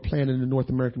where they were planning the North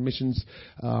American Missions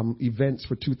events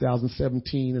for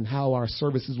 2017 and how our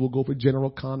services will go for General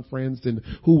Conference and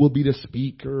who will be the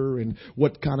speaker and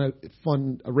what kind of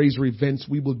fundraiser events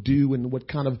we will do and what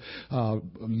kind of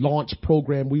launch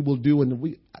program we will do. And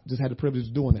we just had the privilege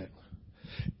of doing that.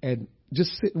 And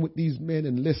just sitting with these men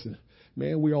and listen.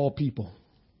 Man, we're all people.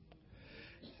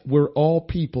 We're all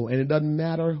people, and it doesn't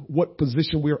matter what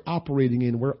position we're operating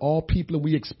in. We're all people, and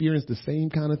we experience the same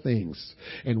kind of things.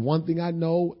 And one thing I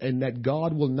know, and that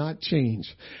God will not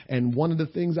change. And one of the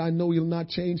things I know he'll not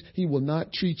change, he will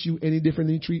not treat you any different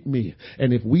than he treat me.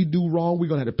 And if we do wrong, we're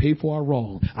going to have to pay for our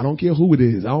wrong. I don't care who it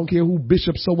is. I don't care who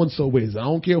Bishop so-and-so is. I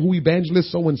don't care who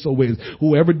Evangelist so-and-so is.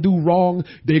 Whoever do wrong,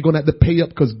 they're going to have to pay up,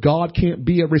 because God can't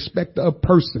be a respecter of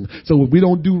person. So if we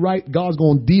don't do right, God's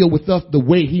going to deal with us the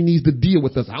way he needs to deal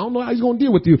with us. I don't know how he's going to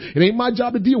deal with you. It ain't my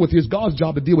job to deal with you. It's God's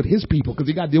job to deal with his people, because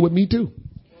he got to deal with me too.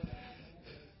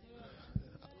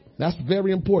 That's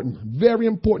very important. Very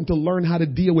important to learn how to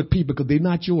deal with people, because they're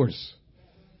not yours.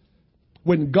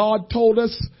 When God told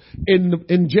us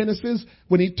in Genesis,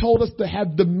 when he told us to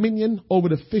have dominion over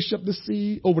the fish of the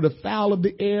sea, over the fowl of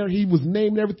the air, he was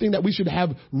naming everything that we should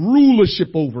have rulership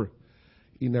over.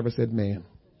 He never said man.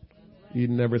 He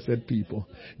never said people.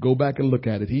 Go back and look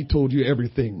at it. He told you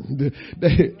everything.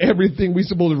 Everything we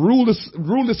supposed to rule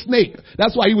the snake.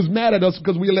 That's why he was mad at us,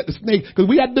 because we let the snake, because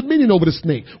we had dominion over the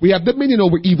snake. We have dominion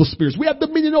over evil spirits. We have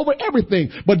dominion over everything.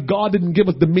 But God didn't give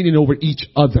us dominion over each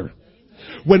other.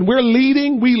 When we're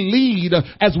leading, we lead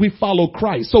as we follow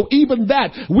Christ. So even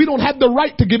that, we don't have the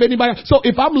right to give anybody. So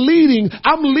if I'm leading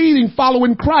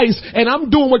following Christ, and I'm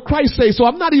doing what Christ says. So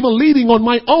I'm not even leading on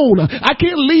my own. I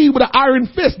can't lead with an iron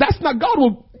fist. That's not, God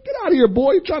will, get out of here,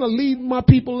 boy. You're trying to lead my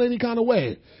people any kind of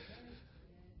way.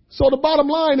 So the bottom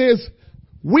line is,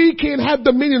 we can't have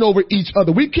dominion over each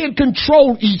other. We can't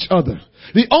control each other.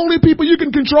 The only people you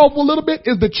can control for a little bit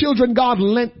is the children God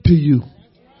lent to you.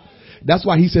 That's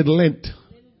why he said lent.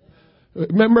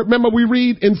 Remember we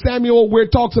read in Samuel where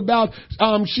it talks about,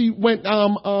 she went,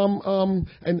 and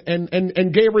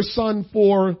gave her son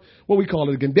for, what we call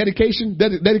it again, dedication,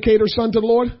 dedicate her son to the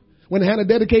Lord. When Hannah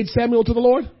dedicated Samuel to the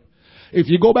Lord. If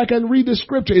you go back and read the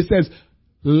scripture, it says,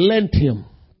 lent him.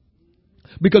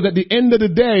 Because at the end of the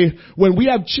day, when we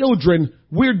have children,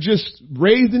 we're just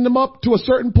raising them up to a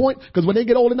certain point. Because when they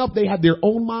get old enough, they have their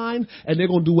own mind and they're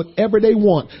going to do whatever they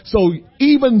want. So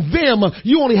even them,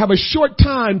 you only have a short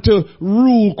time to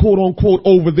rule, quote unquote,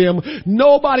 over them.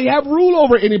 Nobody have rule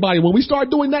over anybody. When we start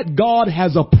doing that, God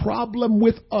has a problem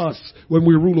with us when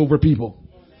we rule over people.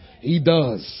 He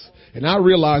does. And I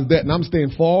realize that, and I'm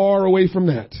staying far away from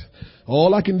that.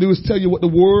 All I can do is tell you what the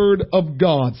word of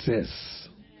God says.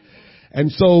 And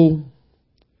so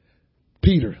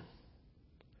Peter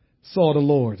saw the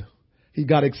Lord. He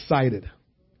got excited.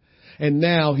 And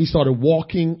now he started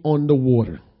walking on the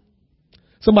water.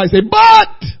 Somebody say,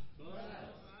 but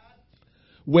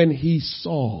when he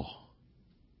saw,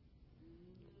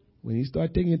 when you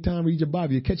start taking your time to read your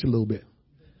Bible, you catch a little bit.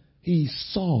 He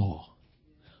saw.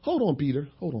 Hold on, Peter.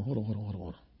 Hold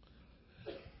on.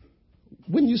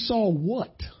 When you saw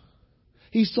what?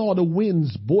 He saw the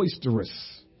winds boisterous.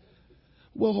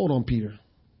 Well, hold on, Peter.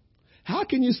 How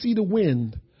can you see the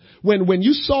wind when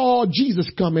you saw Jesus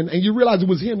coming and you realized it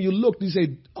was him? You looked and you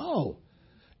said, oh,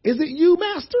 is it you,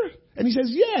 Master? And he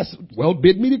says, yes. Well,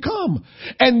 bid me to come.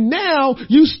 And now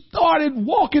you started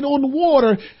walking on the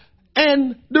water.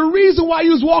 And the reason why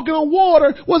you was walking on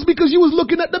water was because you was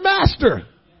looking at the Master.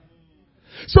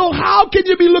 So how can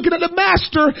you be looking at the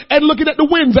Master and looking at the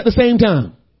winds at the same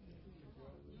time?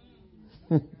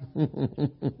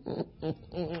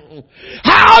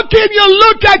 How can you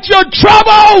look at your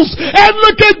troubles and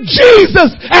look at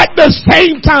Jesus at the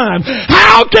same time?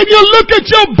 How can you look at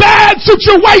your bad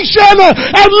situation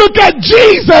and look at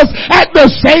Jesus at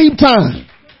the same time?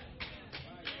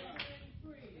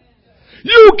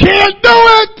 You can't do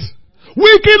it. We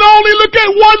can only look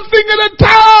at one thing at a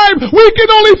time. We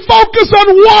can only focus on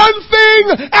one thing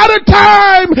at a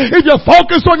time. If you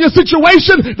focus on your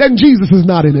situation, then Jesus is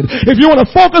not in it. If you want to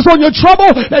focus on your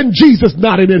trouble, then Jesus is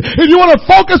not in it. If you want to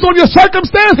focus on your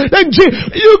circumstance, then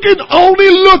you can only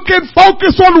look and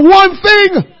focus on one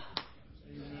thing.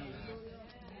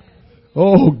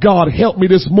 Oh, God, help me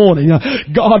this morning.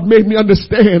 God made me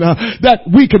understand that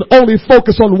we can only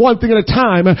focus on one thing at a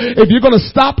time. If you're going to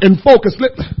stop and focus,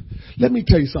 let me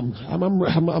tell you something. I'm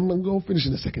going to finish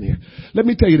in a second here. Let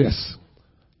me tell you this.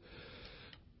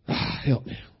 Help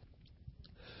me.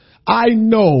 I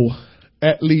know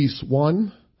at least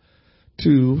 1,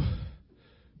 2,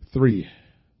 3,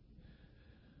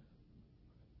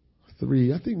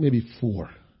 I think maybe 4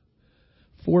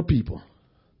 people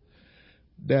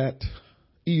that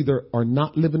either are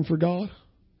not living for God,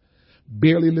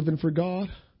 barely living for God,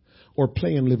 or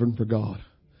playing living for God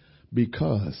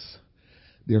because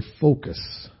their focus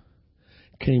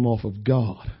came off of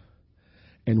God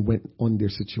and went on their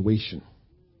situation.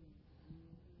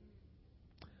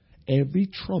 Every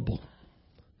trouble,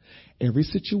 every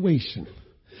situation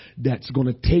that's going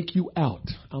to take you out,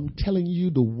 I'm telling you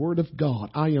the word of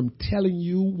God. I am telling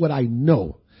you what I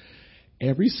know.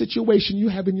 Every situation you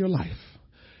have in your life,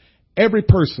 every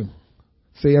person,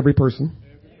 say every person,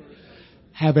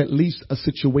 have at least a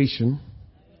situation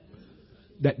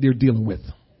that they're dealing with.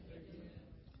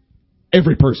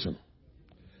 Every person.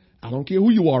 I don't care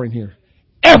who you are in here.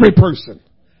 Every person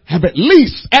have at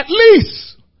least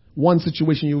one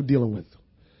situation you're dealing with.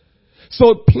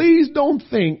 So please don't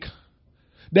think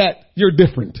that you're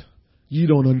different. You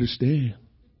don't understand.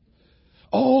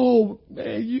 Oh,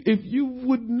 man, if you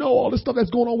would know all the stuff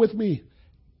that's going on with me.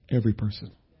 Every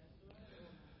person.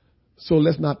 So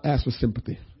let's not ask for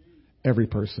sympathy. Every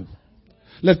person.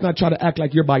 Let's not try to act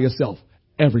like you're by yourself.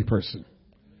 Every person.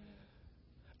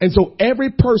 And so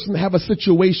every person have a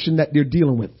situation that they're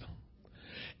dealing with.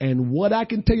 And what I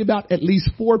can tell you about at least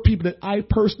 4 people that I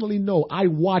personally know, I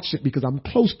watch it because I'm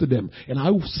close to them. And I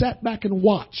sat back and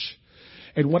watched.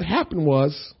 And what happened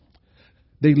was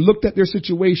they looked at their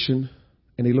situation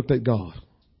and they looked at God.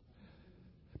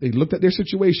 They looked at their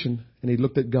situation and they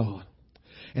looked at God.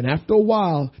 And after a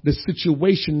while, the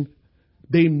situation,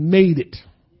 they made it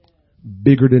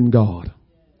bigger than God.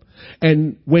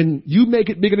 And when you make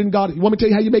it bigger than God, you want me to tell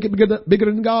you how you make it bigger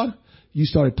than God? You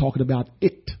started talking about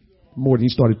it more than you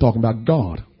started talking about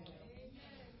God.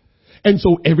 And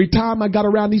so every time I got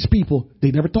around these people,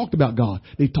 they never talked about God.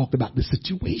 They talked about the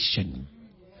situation.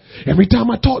 Every time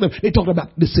I talked to them, they talked about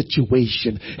the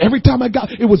situation. Every time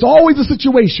it was always a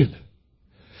situation.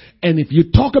 And if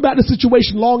you talk about the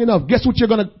situation long enough, guess what you're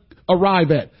going to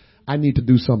arrive at? I need to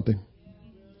do something.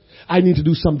 I need to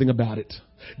do something about it.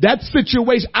 That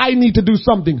situation, I need to do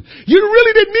something. You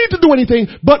really didn't need to do anything,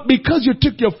 but because you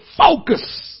took your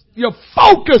focus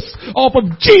off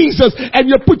of Jesus and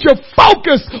you put your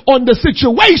focus on the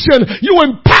situation, you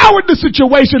empowered the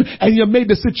situation and you made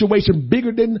the situation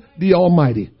bigger than the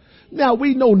Almighty. Now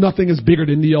we know nothing is bigger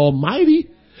than the Almighty,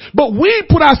 but we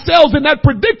put ourselves in that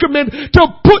predicament to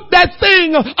put that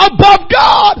thing above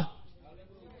God.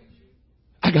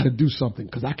 I got to do something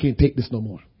because I can't take this no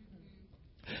more.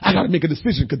 I got to make a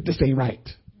decision because this ain't right.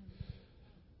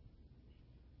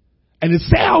 And it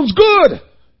sounds good.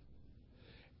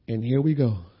 And here we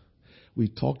go. We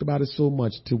talked about it so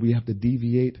much till we have to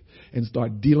deviate and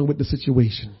start dealing with the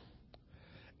situation.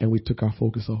 And we took our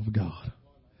focus off of God.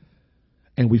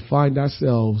 And we find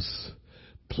ourselves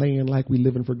playing like we're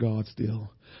living for God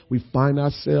still. We find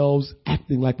ourselves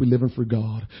acting like we're living for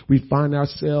God. We find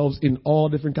ourselves in all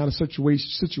different kind of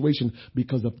situation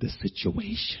because of the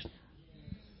situation.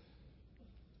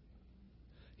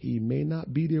 He may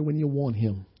not be there when you want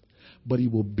him, but he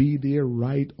will be there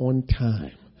right on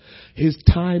time. His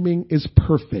timing is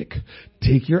perfect.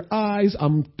 Take your eyes.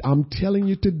 I'm telling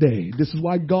you today, this is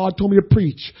why God told me to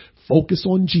preach. Focus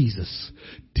on Jesus.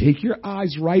 Take your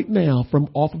eyes right now from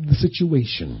off of the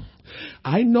situation.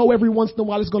 I know every once in a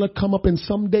while it's going to come up, and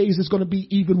some days it's going to be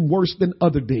even worse than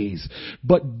other days.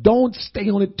 But don't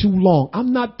stay on it too long.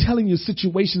 I'm not telling you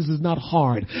situations is not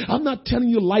hard. I'm not telling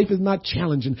you life is not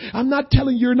challenging. I'm not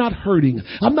telling you you're not hurting.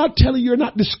 I'm not telling you you're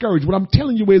not discouraged. What I'm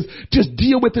telling you is just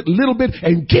deal with it a little bit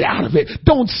and get out of it.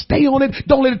 Don't stay on it.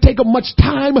 Don't let it take up much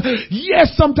time.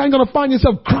 Yes, sometimes you're going to find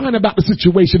yourself crying about the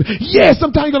situation. Yes,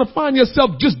 sometimes you're going to find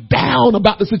yourself just down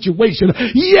about the situation.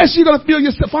 Yes, you're going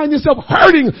to find yourself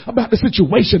hurting about the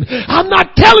situation. I'm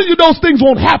not telling you those things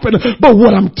won't happen, but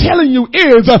what I'm telling you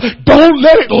is don't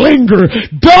let it linger.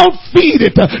 Don't feed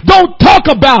it. Don't talk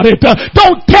about it.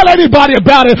 Don't tell anybody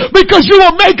about it, because you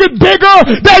will make it bigger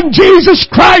than Jesus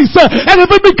Christ. And if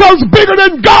it becomes bigger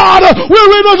than God, we're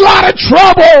in a lot of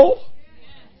trouble.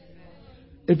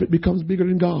 If it becomes bigger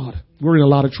than God, we're in a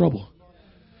lot of trouble.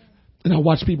 And I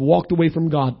watch people walk away from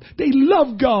God. They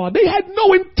love God. They had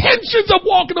no intentions of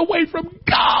walking away from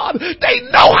God. They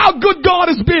know how good God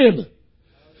has been.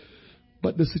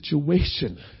 But the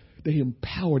situation, they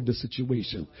empowered the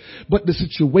situation. But the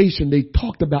situation, they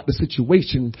talked about the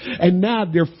situation. And now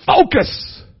their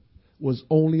focus was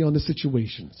only on the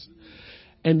situations.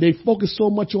 And they focus so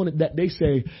much on it that they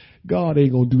say, God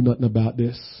ain't going to do nothing about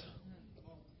this.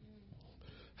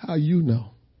 How you know?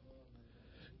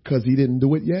 Because he didn't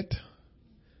do it yet?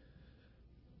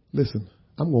 Listen,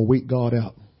 I'm going to wait God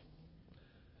out.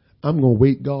 I'm going to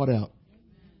wait God out.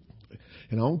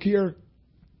 And I don't care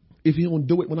if he don't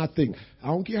do it when I think. I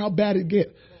don't care how bad it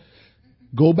get.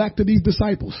 Go back to these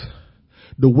disciples.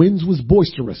 The winds was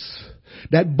boisterous.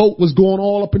 That boat was going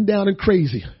all up and down and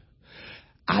crazy.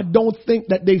 I don't think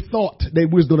that they thought they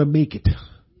was going to make it.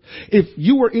 If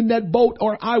you were in that boat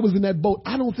or I was in that boat,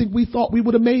 I don't think we thought we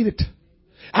would have made it.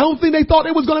 I don't think they thought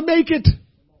they was going to make it.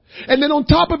 And then on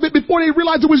top of it, before they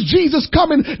realized it was Jesus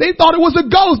coming, they thought it was a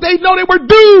ghost. They know they were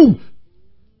doomed.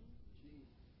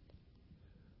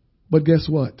 But guess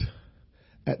what?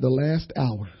 At the last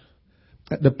hour,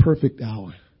 at the perfect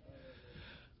hour,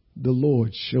 the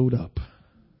Lord showed up.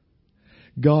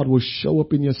 God will show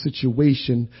up in your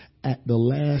situation at the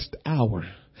last hour.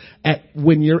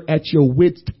 When you're at your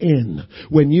wit's end,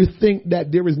 when you think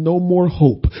that there is no more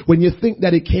hope, when you think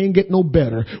that it can't get no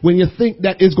better, when you think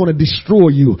that it's going to destroy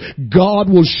you, God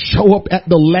will show up at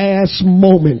the last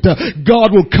moment.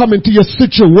 God will come into your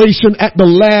situation at the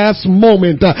last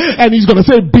moment, and he's going to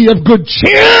say, be of good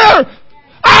cheer.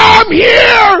 I'm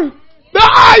here. The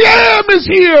I am is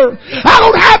here. I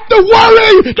don't have to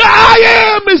worry. The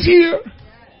I am is here.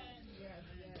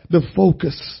 The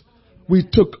focus we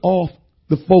took off.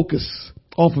 The focus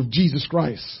off of Jesus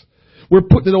Christ. We're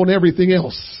putting it on everything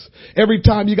else. Every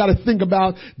time you got to think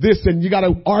about this and you got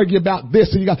to argue about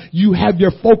this and you have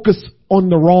your focus on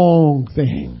the wrong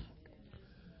thing.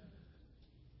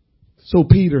 So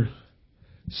Peter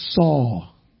saw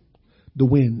the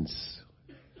winds.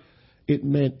 It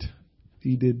meant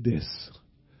he did this.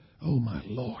 Oh my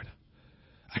Lord.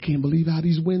 I can't believe how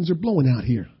these winds are blowing out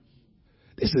here.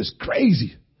 This is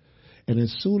crazy. And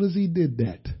as soon as he did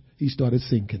that, he started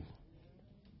sinking.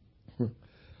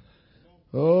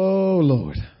 Oh,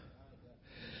 Lord.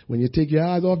 When you take your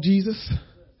eyes off Jesus,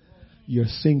 you're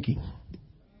sinking.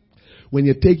 When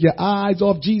you take your eyes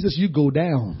off Jesus, you go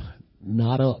down,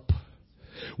 not up.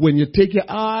 When you take your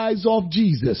eyes off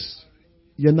Jesus,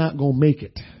 you're not going to make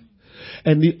it.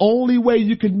 And the only way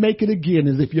you can make it again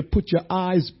is if you put your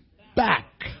eyes back.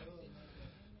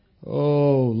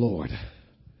 Oh, Lord.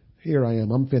 Here I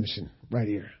am. I'm finishing. right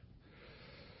here.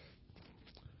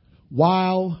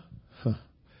 While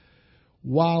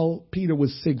Peter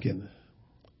was sinking,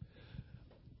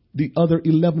 the other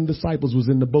 11 disciples was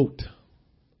in the boat.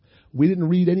 We didn't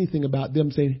read anything about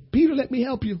them saying, Peter, let me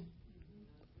help you.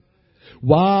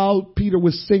 While Peter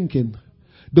was sinking,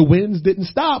 the winds didn't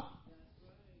stop.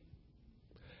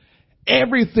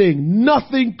 Everything,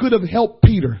 nothing could have helped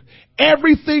Peter.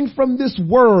 Everything from this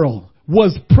world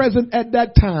was present at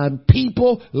that time.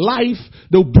 People, life,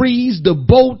 the breeze, the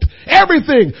boat,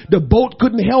 everything. The boat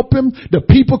couldn't help him. The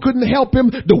people couldn't help him.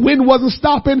 The wind wasn't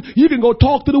stopping. You can go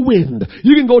talk to the wind.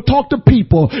 You can go talk to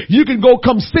people. You can go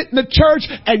come sit in the church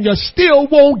and you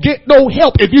still won't get no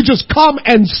help if you just come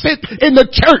and sit in the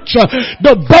church.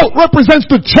 The boat represents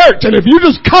the church, and if you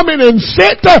just come in and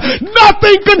sit,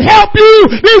 nothing can help you.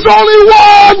 There's only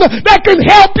one that can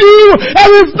help you, and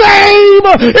his name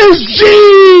is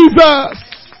Jesus.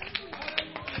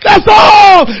 That's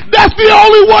all. That's the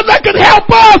only one that can help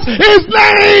us. His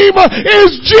name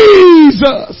is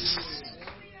Jesus.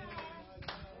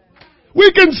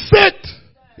 We can sit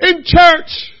in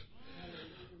church.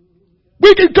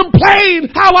 We can complain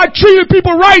how I treated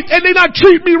people right and they not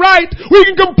treat me right. We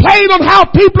can complain on how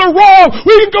people are wrong.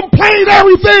 We can complain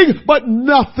everything, but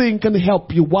nothing can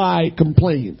help you. Why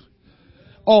complain?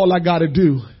 All I got to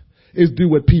do is do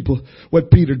what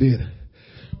Peter did.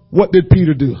 What did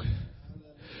Peter do?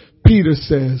 Peter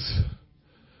says,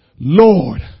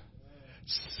 Lord,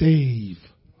 save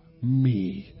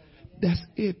me. That's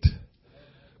it.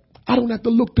 I don't have to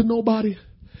look to nobody.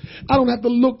 I don't have to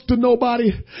look to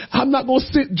nobody. I'm not going to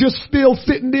sit just still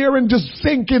sitting there and just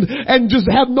thinking and just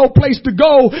have no place to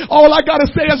go. All I got to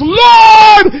say is,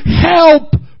 Lord,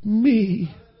 help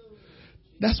me.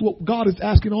 That's what God is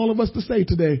asking all of us to say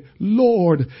today.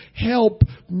 Lord, help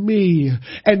me.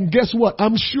 And guess what?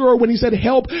 I'm sure when he said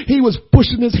help, he was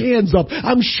pushing his hands up.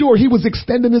 I'm sure he was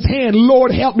extending his hand. Lord,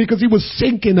 help me, because he was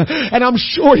sinking. And I'm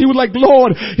sure he was like,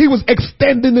 Lord, he was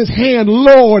extending his hand.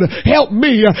 Lord, help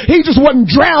me. He just wasn't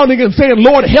drowning and saying,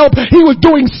 Lord, help. He was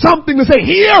doing something to say,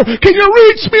 here, can you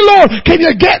reach me, Lord? Can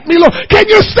you get me, Lord? Can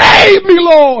you save me,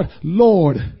 Lord?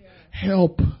 Lord,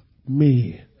 help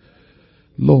me.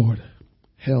 Lord,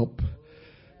 help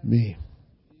me.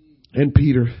 And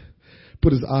Peter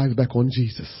put his eyes back on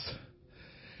Jesus.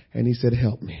 And he said,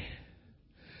 help me.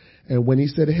 And when he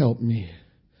said, help me,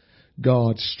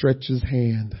 God stretched his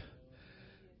hand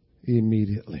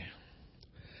immediately.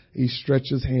 He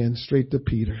stretched his hand straight to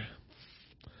Peter.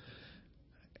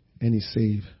 And he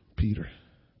saved Peter.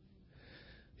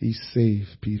 He saved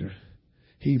Peter.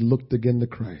 He looked again to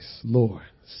Christ. Lord,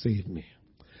 save me.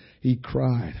 He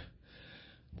cried.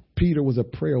 Peter was a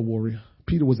prayer warrior.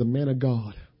 Peter was a man of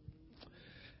God.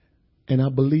 And I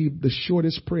believe the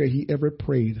shortest prayer he ever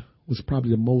prayed was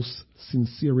probably the most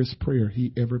sincerest prayer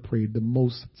he ever prayed. The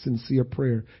most sincere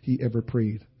prayer he ever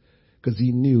prayed. Because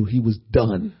he knew he was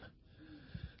done.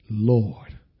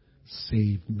 Lord,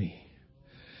 save me.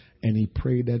 And he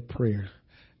prayed that prayer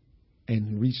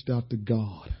and reached out to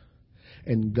God.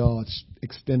 And God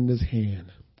extended his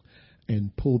hand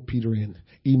and pulled Peter in.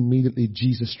 Immediately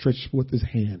Jesus stretched forth his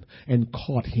hand and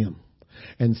caught him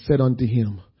and said unto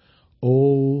him,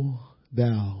 O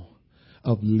thou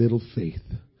of little faith,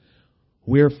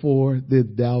 wherefore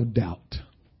did thou doubt?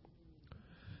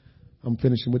 I'm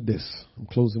finishing with this. I'm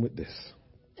closing with this.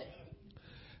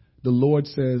 The Lord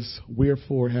says,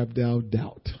 wherefore have thou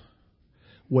doubt?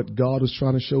 What God was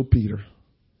trying to show Peter,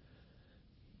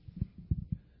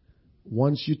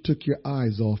 once you took your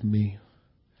eyes off me,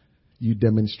 you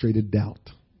demonstrated doubt.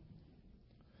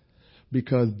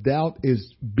 Because doubt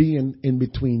is being in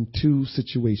between two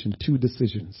situations, two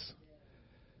decisions.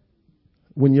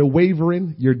 When you're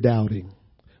wavering, you're doubting.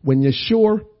 When you're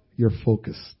sure, you're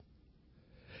focused.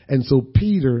 And so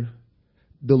Peter,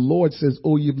 the Lord says,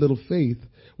 oh, you have little faith,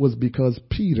 was because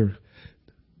Peter,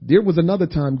 there was another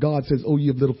time God says, oh,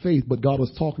 you have little faith, but God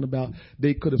was talking about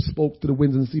they could have spoke to the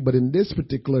winds and sea. But in this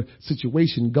particular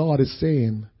situation, God is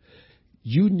saying,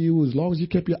 you knew as long as you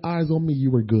kept your eyes on me, you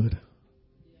were good.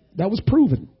 That was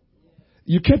proven.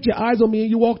 You kept your eyes on me and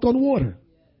you walked on water.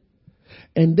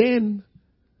 And then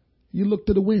you looked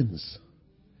to the winds.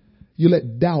 You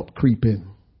let doubt creep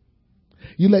in.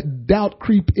 You let doubt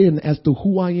creep in as to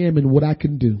who I am and what I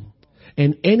can do.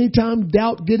 And anytime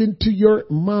doubt get into your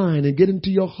mind and get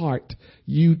into your heart,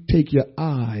 you take your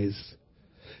eyes.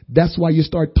 That's why you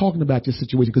start talking about your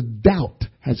situation, because doubt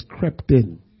has crept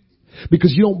in.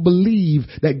 Because you don't believe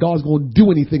that God's going to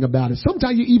do anything about it.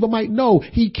 Sometimes you even might know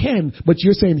he can, but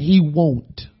you're saying he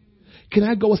won't. Can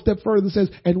I go a step further and says,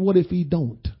 and what if he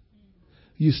don't?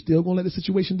 You still going to let the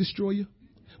situation destroy you?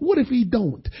 What if he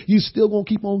don't? You still gonna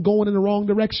keep on going in the wrong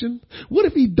direction? What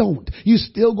if he don't? You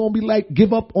still gonna be like,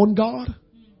 give up on God?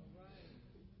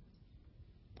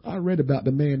 I read about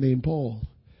the man named Paul,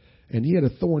 and he had a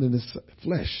thorn in his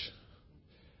flesh,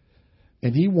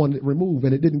 and he wanted it removed,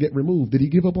 and it didn't get removed. Did he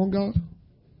give up on God?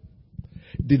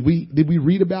 Did we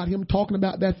read about him talking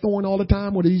about that thorn all the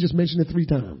time, or did he just mention it 3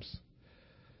 times?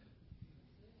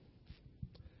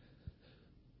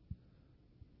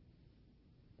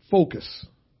 Focus.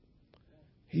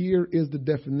 Here is the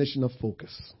definition of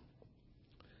focus.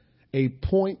 A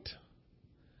point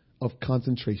of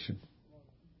concentration.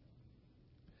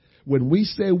 When we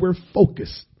say we're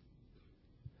focused,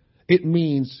 it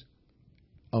means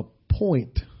a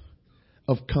point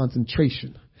of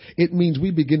concentration. It means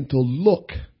we begin to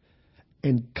look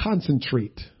and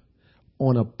concentrate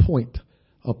on a point,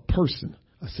 a person,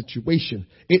 a situation.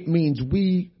 It means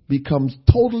we become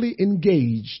totally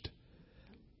engaged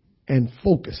and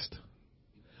focused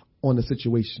on the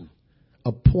situation,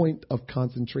 a point of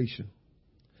concentration.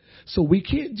 So we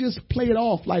can't just play it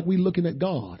off like we're looking at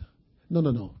God.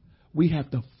 No. We have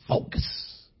to focus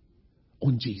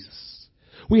on Jesus.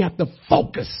 We have to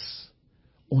focus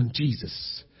on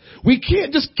Jesus. We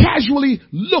can't just casually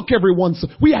look every once.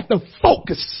 We have to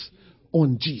focus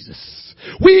on Jesus.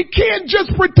 We can't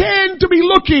just pretend to be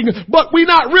looking, but we're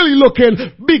not really looking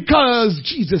because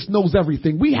Jesus knows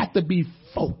everything. We have to be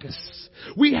focused.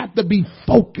 We have to be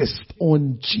focused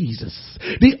on Jesus.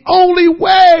 The only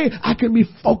way I can be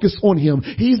focused on him,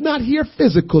 he's not here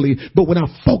physically, but when I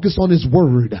focus on his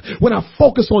word, when I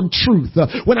focus on truth,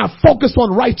 when I focus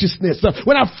on righteousness,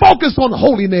 when I focus on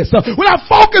holiness, when I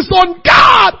focus on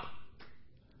God,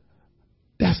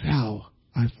 that's how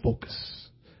I focus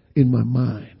in my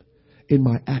mind, in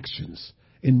my actions,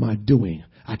 in my doing.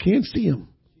 I can't see him,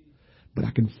 but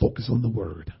I can focus on the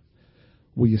word.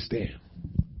 Will you stand?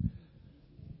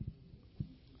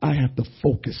 I have to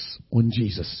focus on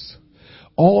Jesus.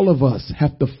 All of us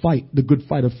have to fight the good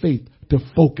fight of faith to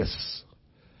focus.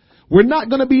 We're not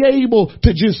going to be able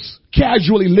to just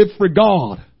casually live for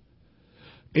God.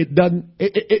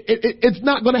 It's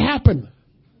not going to happen.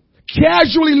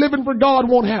 Casually living for God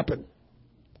won't happen.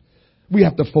 We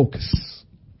have to focus.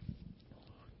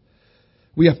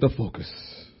 We have to focus.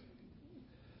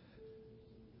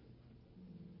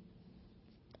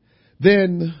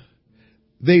 Then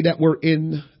they that were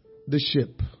in the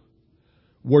ship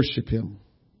worship him.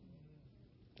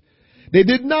 They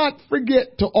did not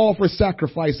forget to offer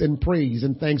sacrifice and praise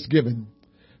and thanksgiving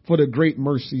for the great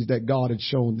mercies that God had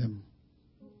shown them.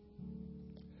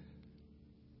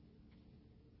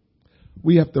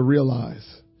 We have to realize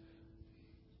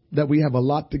that we have a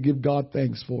lot to give God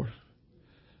thanks for.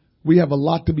 We have a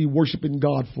lot to be worshiping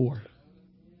God for,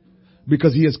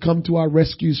 because he has come to our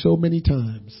rescue so many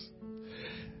times.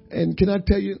 And can I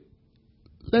tell you,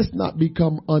 let's not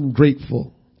become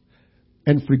ungrateful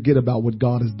and forget about what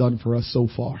God has done for us so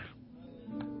far.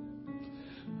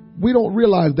 We don't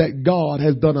realize that God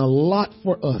has done a lot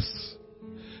for us,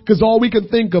 because all we can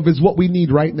think of is what we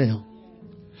need right now.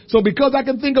 So because I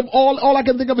can think of all I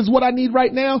can think of is what I need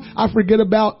right now, I forget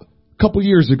about a couple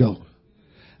years ago.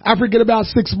 I forget about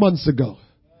 6 months ago.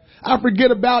 I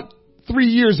forget about 3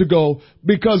 years ago,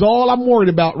 because all I'm worried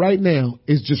about right now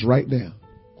is just right now.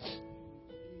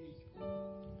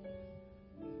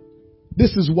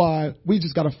 This is why we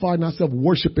just got to find ourselves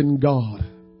worshiping God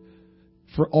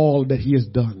for all that he has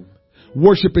done.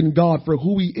 Worshiping God for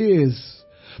who he is.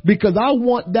 Because I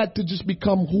want that to just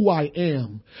become who I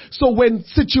am. So when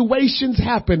situations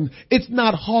happen, it's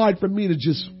not hard for me to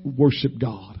just worship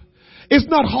God. It's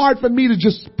not hard for me to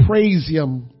just praise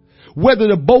him. Whether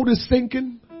the boat is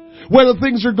sinking, whether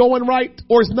things are going right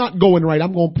or it's not going right,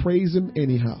 I'm going to praise him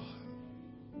anyhow.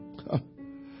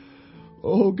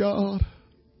 Oh God.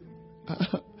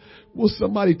 Will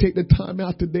somebody take the time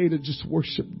out today to just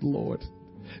worship the Lord?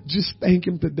 Just thank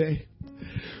him today.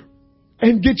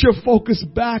 And get your focus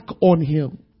back on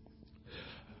him.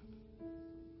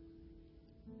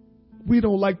 We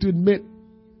don't like to admit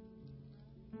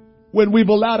when we've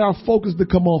allowed our focus to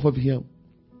come off of him.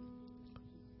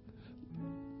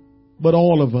 But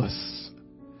all of us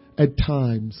at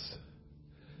times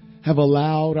have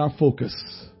allowed our focus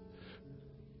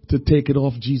to take it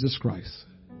off Jesus Christ.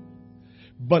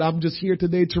 But I'm just here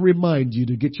today to remind you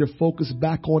to get your focus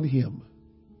back on him.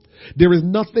 There is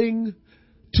nothing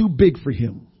too big for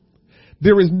him.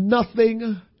 There is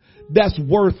nothing that's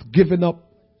worth giving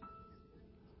up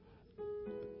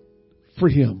for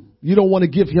him. You don't want to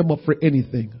give him up for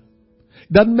anything.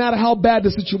 Doesn't matter how bad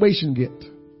the situation gets.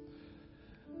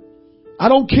 I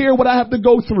don't care what I have to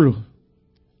go through,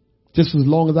 just as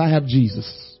long as I have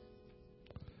Jesus.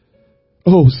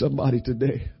 Oh, somebody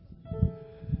today.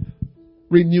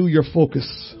 Renew your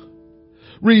focus.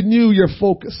 Renew your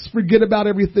focus. Forget about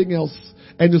everything else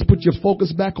and just put your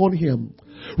focus back on Him.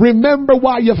 Remember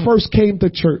why you first came to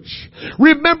church.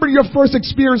 Remember your first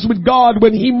experience with God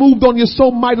when He moved on you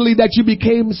so mightily that you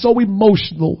became so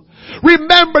emotional.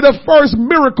 Remember the first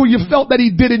miracle you felt that He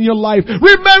did in your life.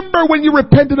 Remember when you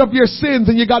repented of your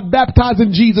sins and you got baptized in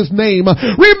Jesus' name.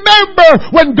 Remember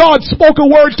when God spoke a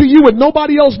word to you and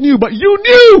nobody else knew, but you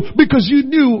knew because you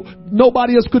knew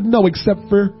nobody else could know except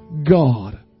for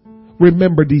God.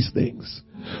 Remember these things.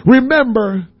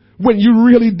 Remember when you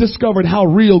really discovered how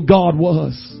real God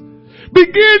was.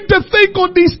 Begin to think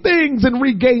on these things and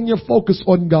regain your focus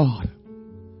on God.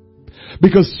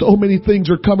 Because so many things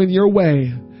are coming your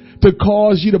way to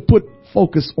cause you to put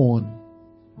focus on.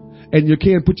 And you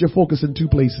can't put your focus in two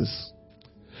places.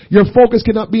 Your focus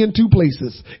cannot be in two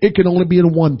places. It can only be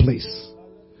in one place.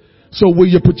 So will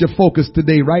you put your focus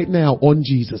today, right now, on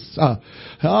Jesus?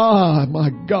 My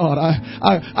God,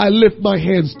 I lift my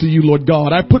hands to you, Lord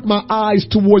God. I put my eyes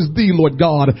towards thee, Lord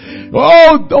God.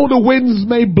 Oh, though the winds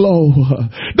may blow,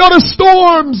 though the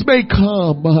storms may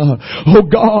come, oh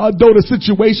God, though the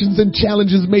situations and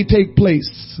challenges may take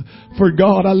place, for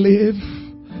God I live,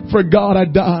 for God I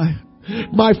die.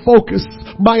 My focus,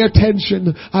 my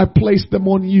attention, I place them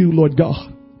on you, Lord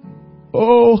God.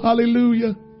 Oh,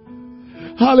 hallelujah.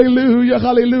 Hallelujah,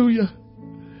 hallelujah.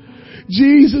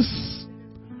 Jesus,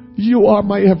 you are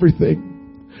my everything.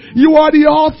 You are the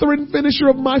author and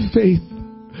finisher of my faith.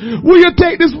 Will you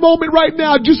take this moment right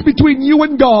now just between you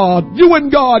and God? You and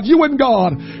God, you and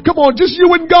God. Come on, just you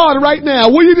and God right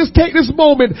now. Will you just take this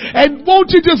moment and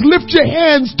won't you just lift your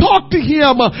hands, talk to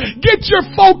Him, get your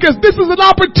focus. This is an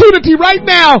opportunity right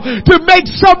now to make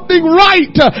something right,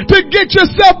 to get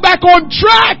yourself back on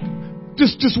track.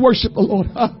 Just worship the Lord.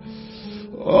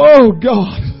 Oh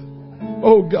God.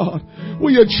 Oh God. Will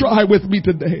you try with me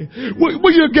today?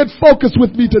 Will you get focused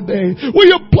with me today? Will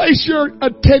you place your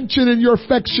attention and your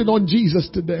affection on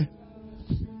Jesus today?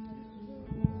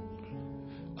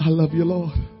 I love you,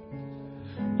 Lord.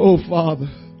 Oh Father.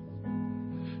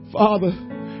 Father,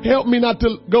 help me not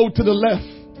to go to the left.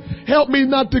 Help me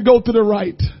not to go to the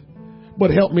right. But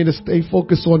help me to stay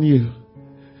focused on you.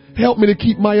 Help me to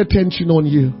keep my attention on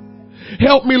you.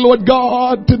 Help me, Lord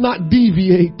God, to not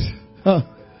deviate,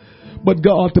 but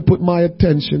God, to put my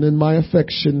attention and my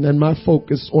affection and my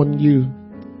focus on you.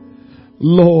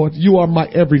 Lord, you are my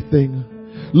everything.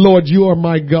 Lord, you are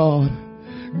my God.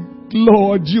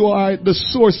 Lord, you are the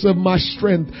source of my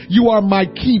strength. You are my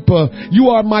keeper. You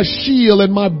are my shield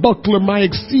and my buckler, my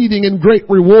exceeding and great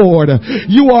reward.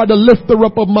 You are the lifter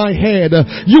up of my head.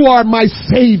 You are my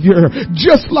savior.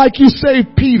 Just like you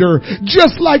saved Peter.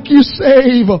 Just like you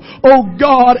save, oh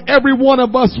God, every one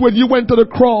of us when you went to the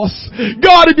cross.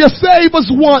 God, if you save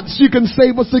us once, you can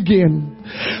save us again.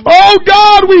 Oh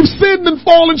God, we've sinned and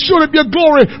fallen short of your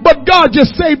glory, but God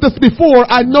just saved us before.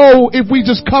 I know if we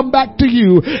just come back to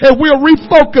you, if we'll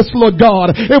refocus, Lord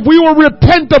God, if we will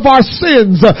repent of our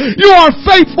sins, you are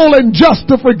faithful and just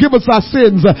to forgive us our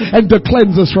sins and to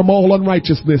cleanse us from all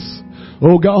unrighteousness.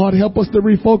 Oh God, help us to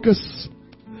refocus.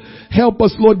 Help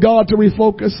us, Lord God, to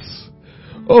refocus.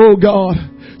 Oh God,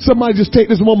 somebody just take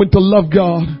this moment to love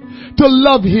God, to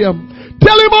love Him.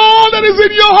 Tell Him all that is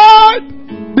in your heart.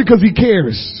 Because He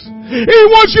cares. He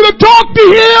wants you to talk to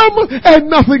Him and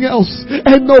nothing else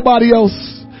and nobody else.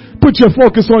 Put your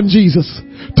focus on Jesus.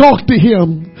 Talk to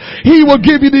Him. He will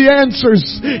give you the answers.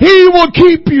 He will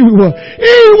keep you.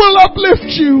 He will uplift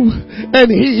you.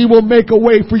 And He will make a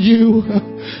way for you.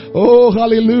 Oh,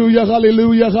 hallelujah,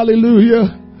 hallelujah,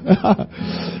 hallelujah.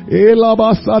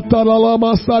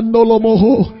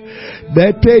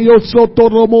 Beteyo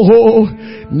sotoromoho,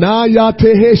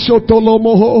 nayatehe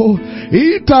shotolomoho,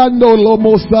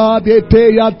 itandolomosa,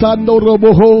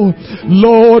 deteyatandoromoho,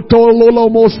 Lord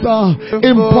tololomosa.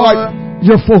 Impart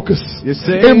your focus.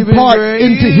 Impart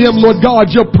into Him, Lord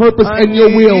God, your purpose and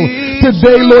your will.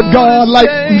 Today, Lord God, like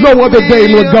no other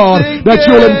day, Lord God, that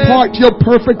you'll impart your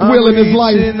perfect will in His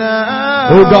life.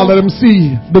 Oh God, let Him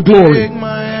see the glory.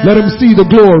 Let Him see the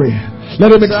glory. Let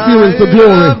him experience the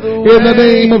glory in the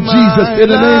name of Jesus.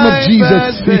 In the name of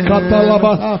Jesus.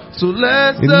 So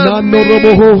let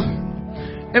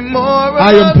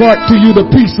I impart to you the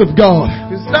peace of God.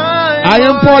 I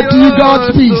impart to you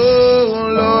God's peace.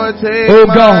 Oh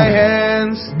God.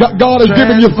 God is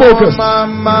giving you focus.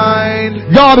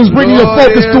 God is bringing your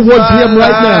focus towards Him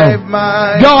right now.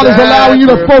 God is allowing you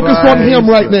to focus on Him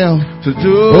right now.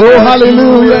 Oh,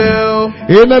 hallelujah.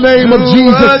 In the name of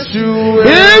Jesus.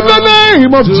 In the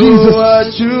name of Jesus.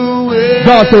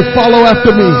 God said, follow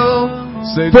after me.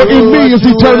 For in me is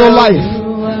eternal life.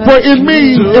 For in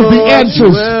me is the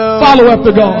answers. Follow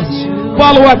after God.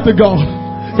 Follow after God.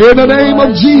 In the name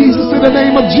of Jesus. In the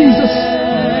name of Jesus.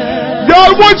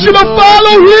 God wants you to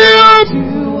follow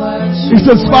Him. He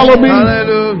says, follow me.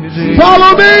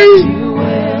 Follow me.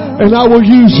 And I will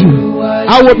use you.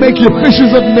 I will make you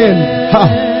fishers of men.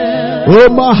 Oh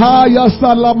Mahaya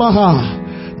Salamaha.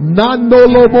 Nando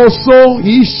Loboso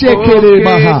Ishekere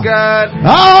Maha.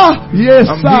 Yes,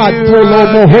 I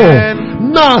Tolomoho.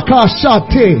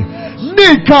 Nakashate.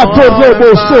 Nikato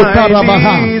Roboso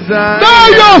Taramaha.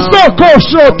 Nayo Soko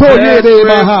Shoto Yere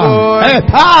Maha.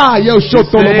 Eta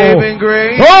Yoshotolomo.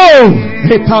 Oh,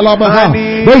 Etalamaha.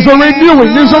 There's a renewing.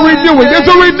 There's a renewing. There's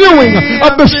a renewing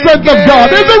of the strength of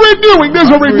God. There's a renewing. There's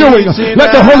a renewing.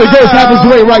 Let the Holy Ghost have His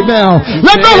way right now.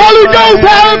 Let the Holy Ghost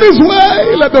have His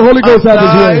way. Let the Holy Ghost have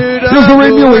His way. There's a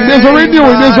renewing. There's a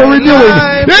renewing. There's a renewing.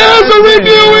 There's a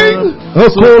renewing.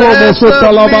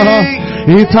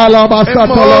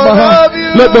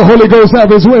 Let the Holy Ghost have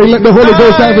His way. Let the Holy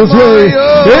Ghost have His way.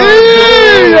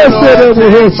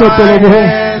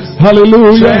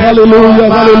 Hallelujah, hallelujah,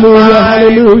 hallelujah,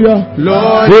 hallelujah.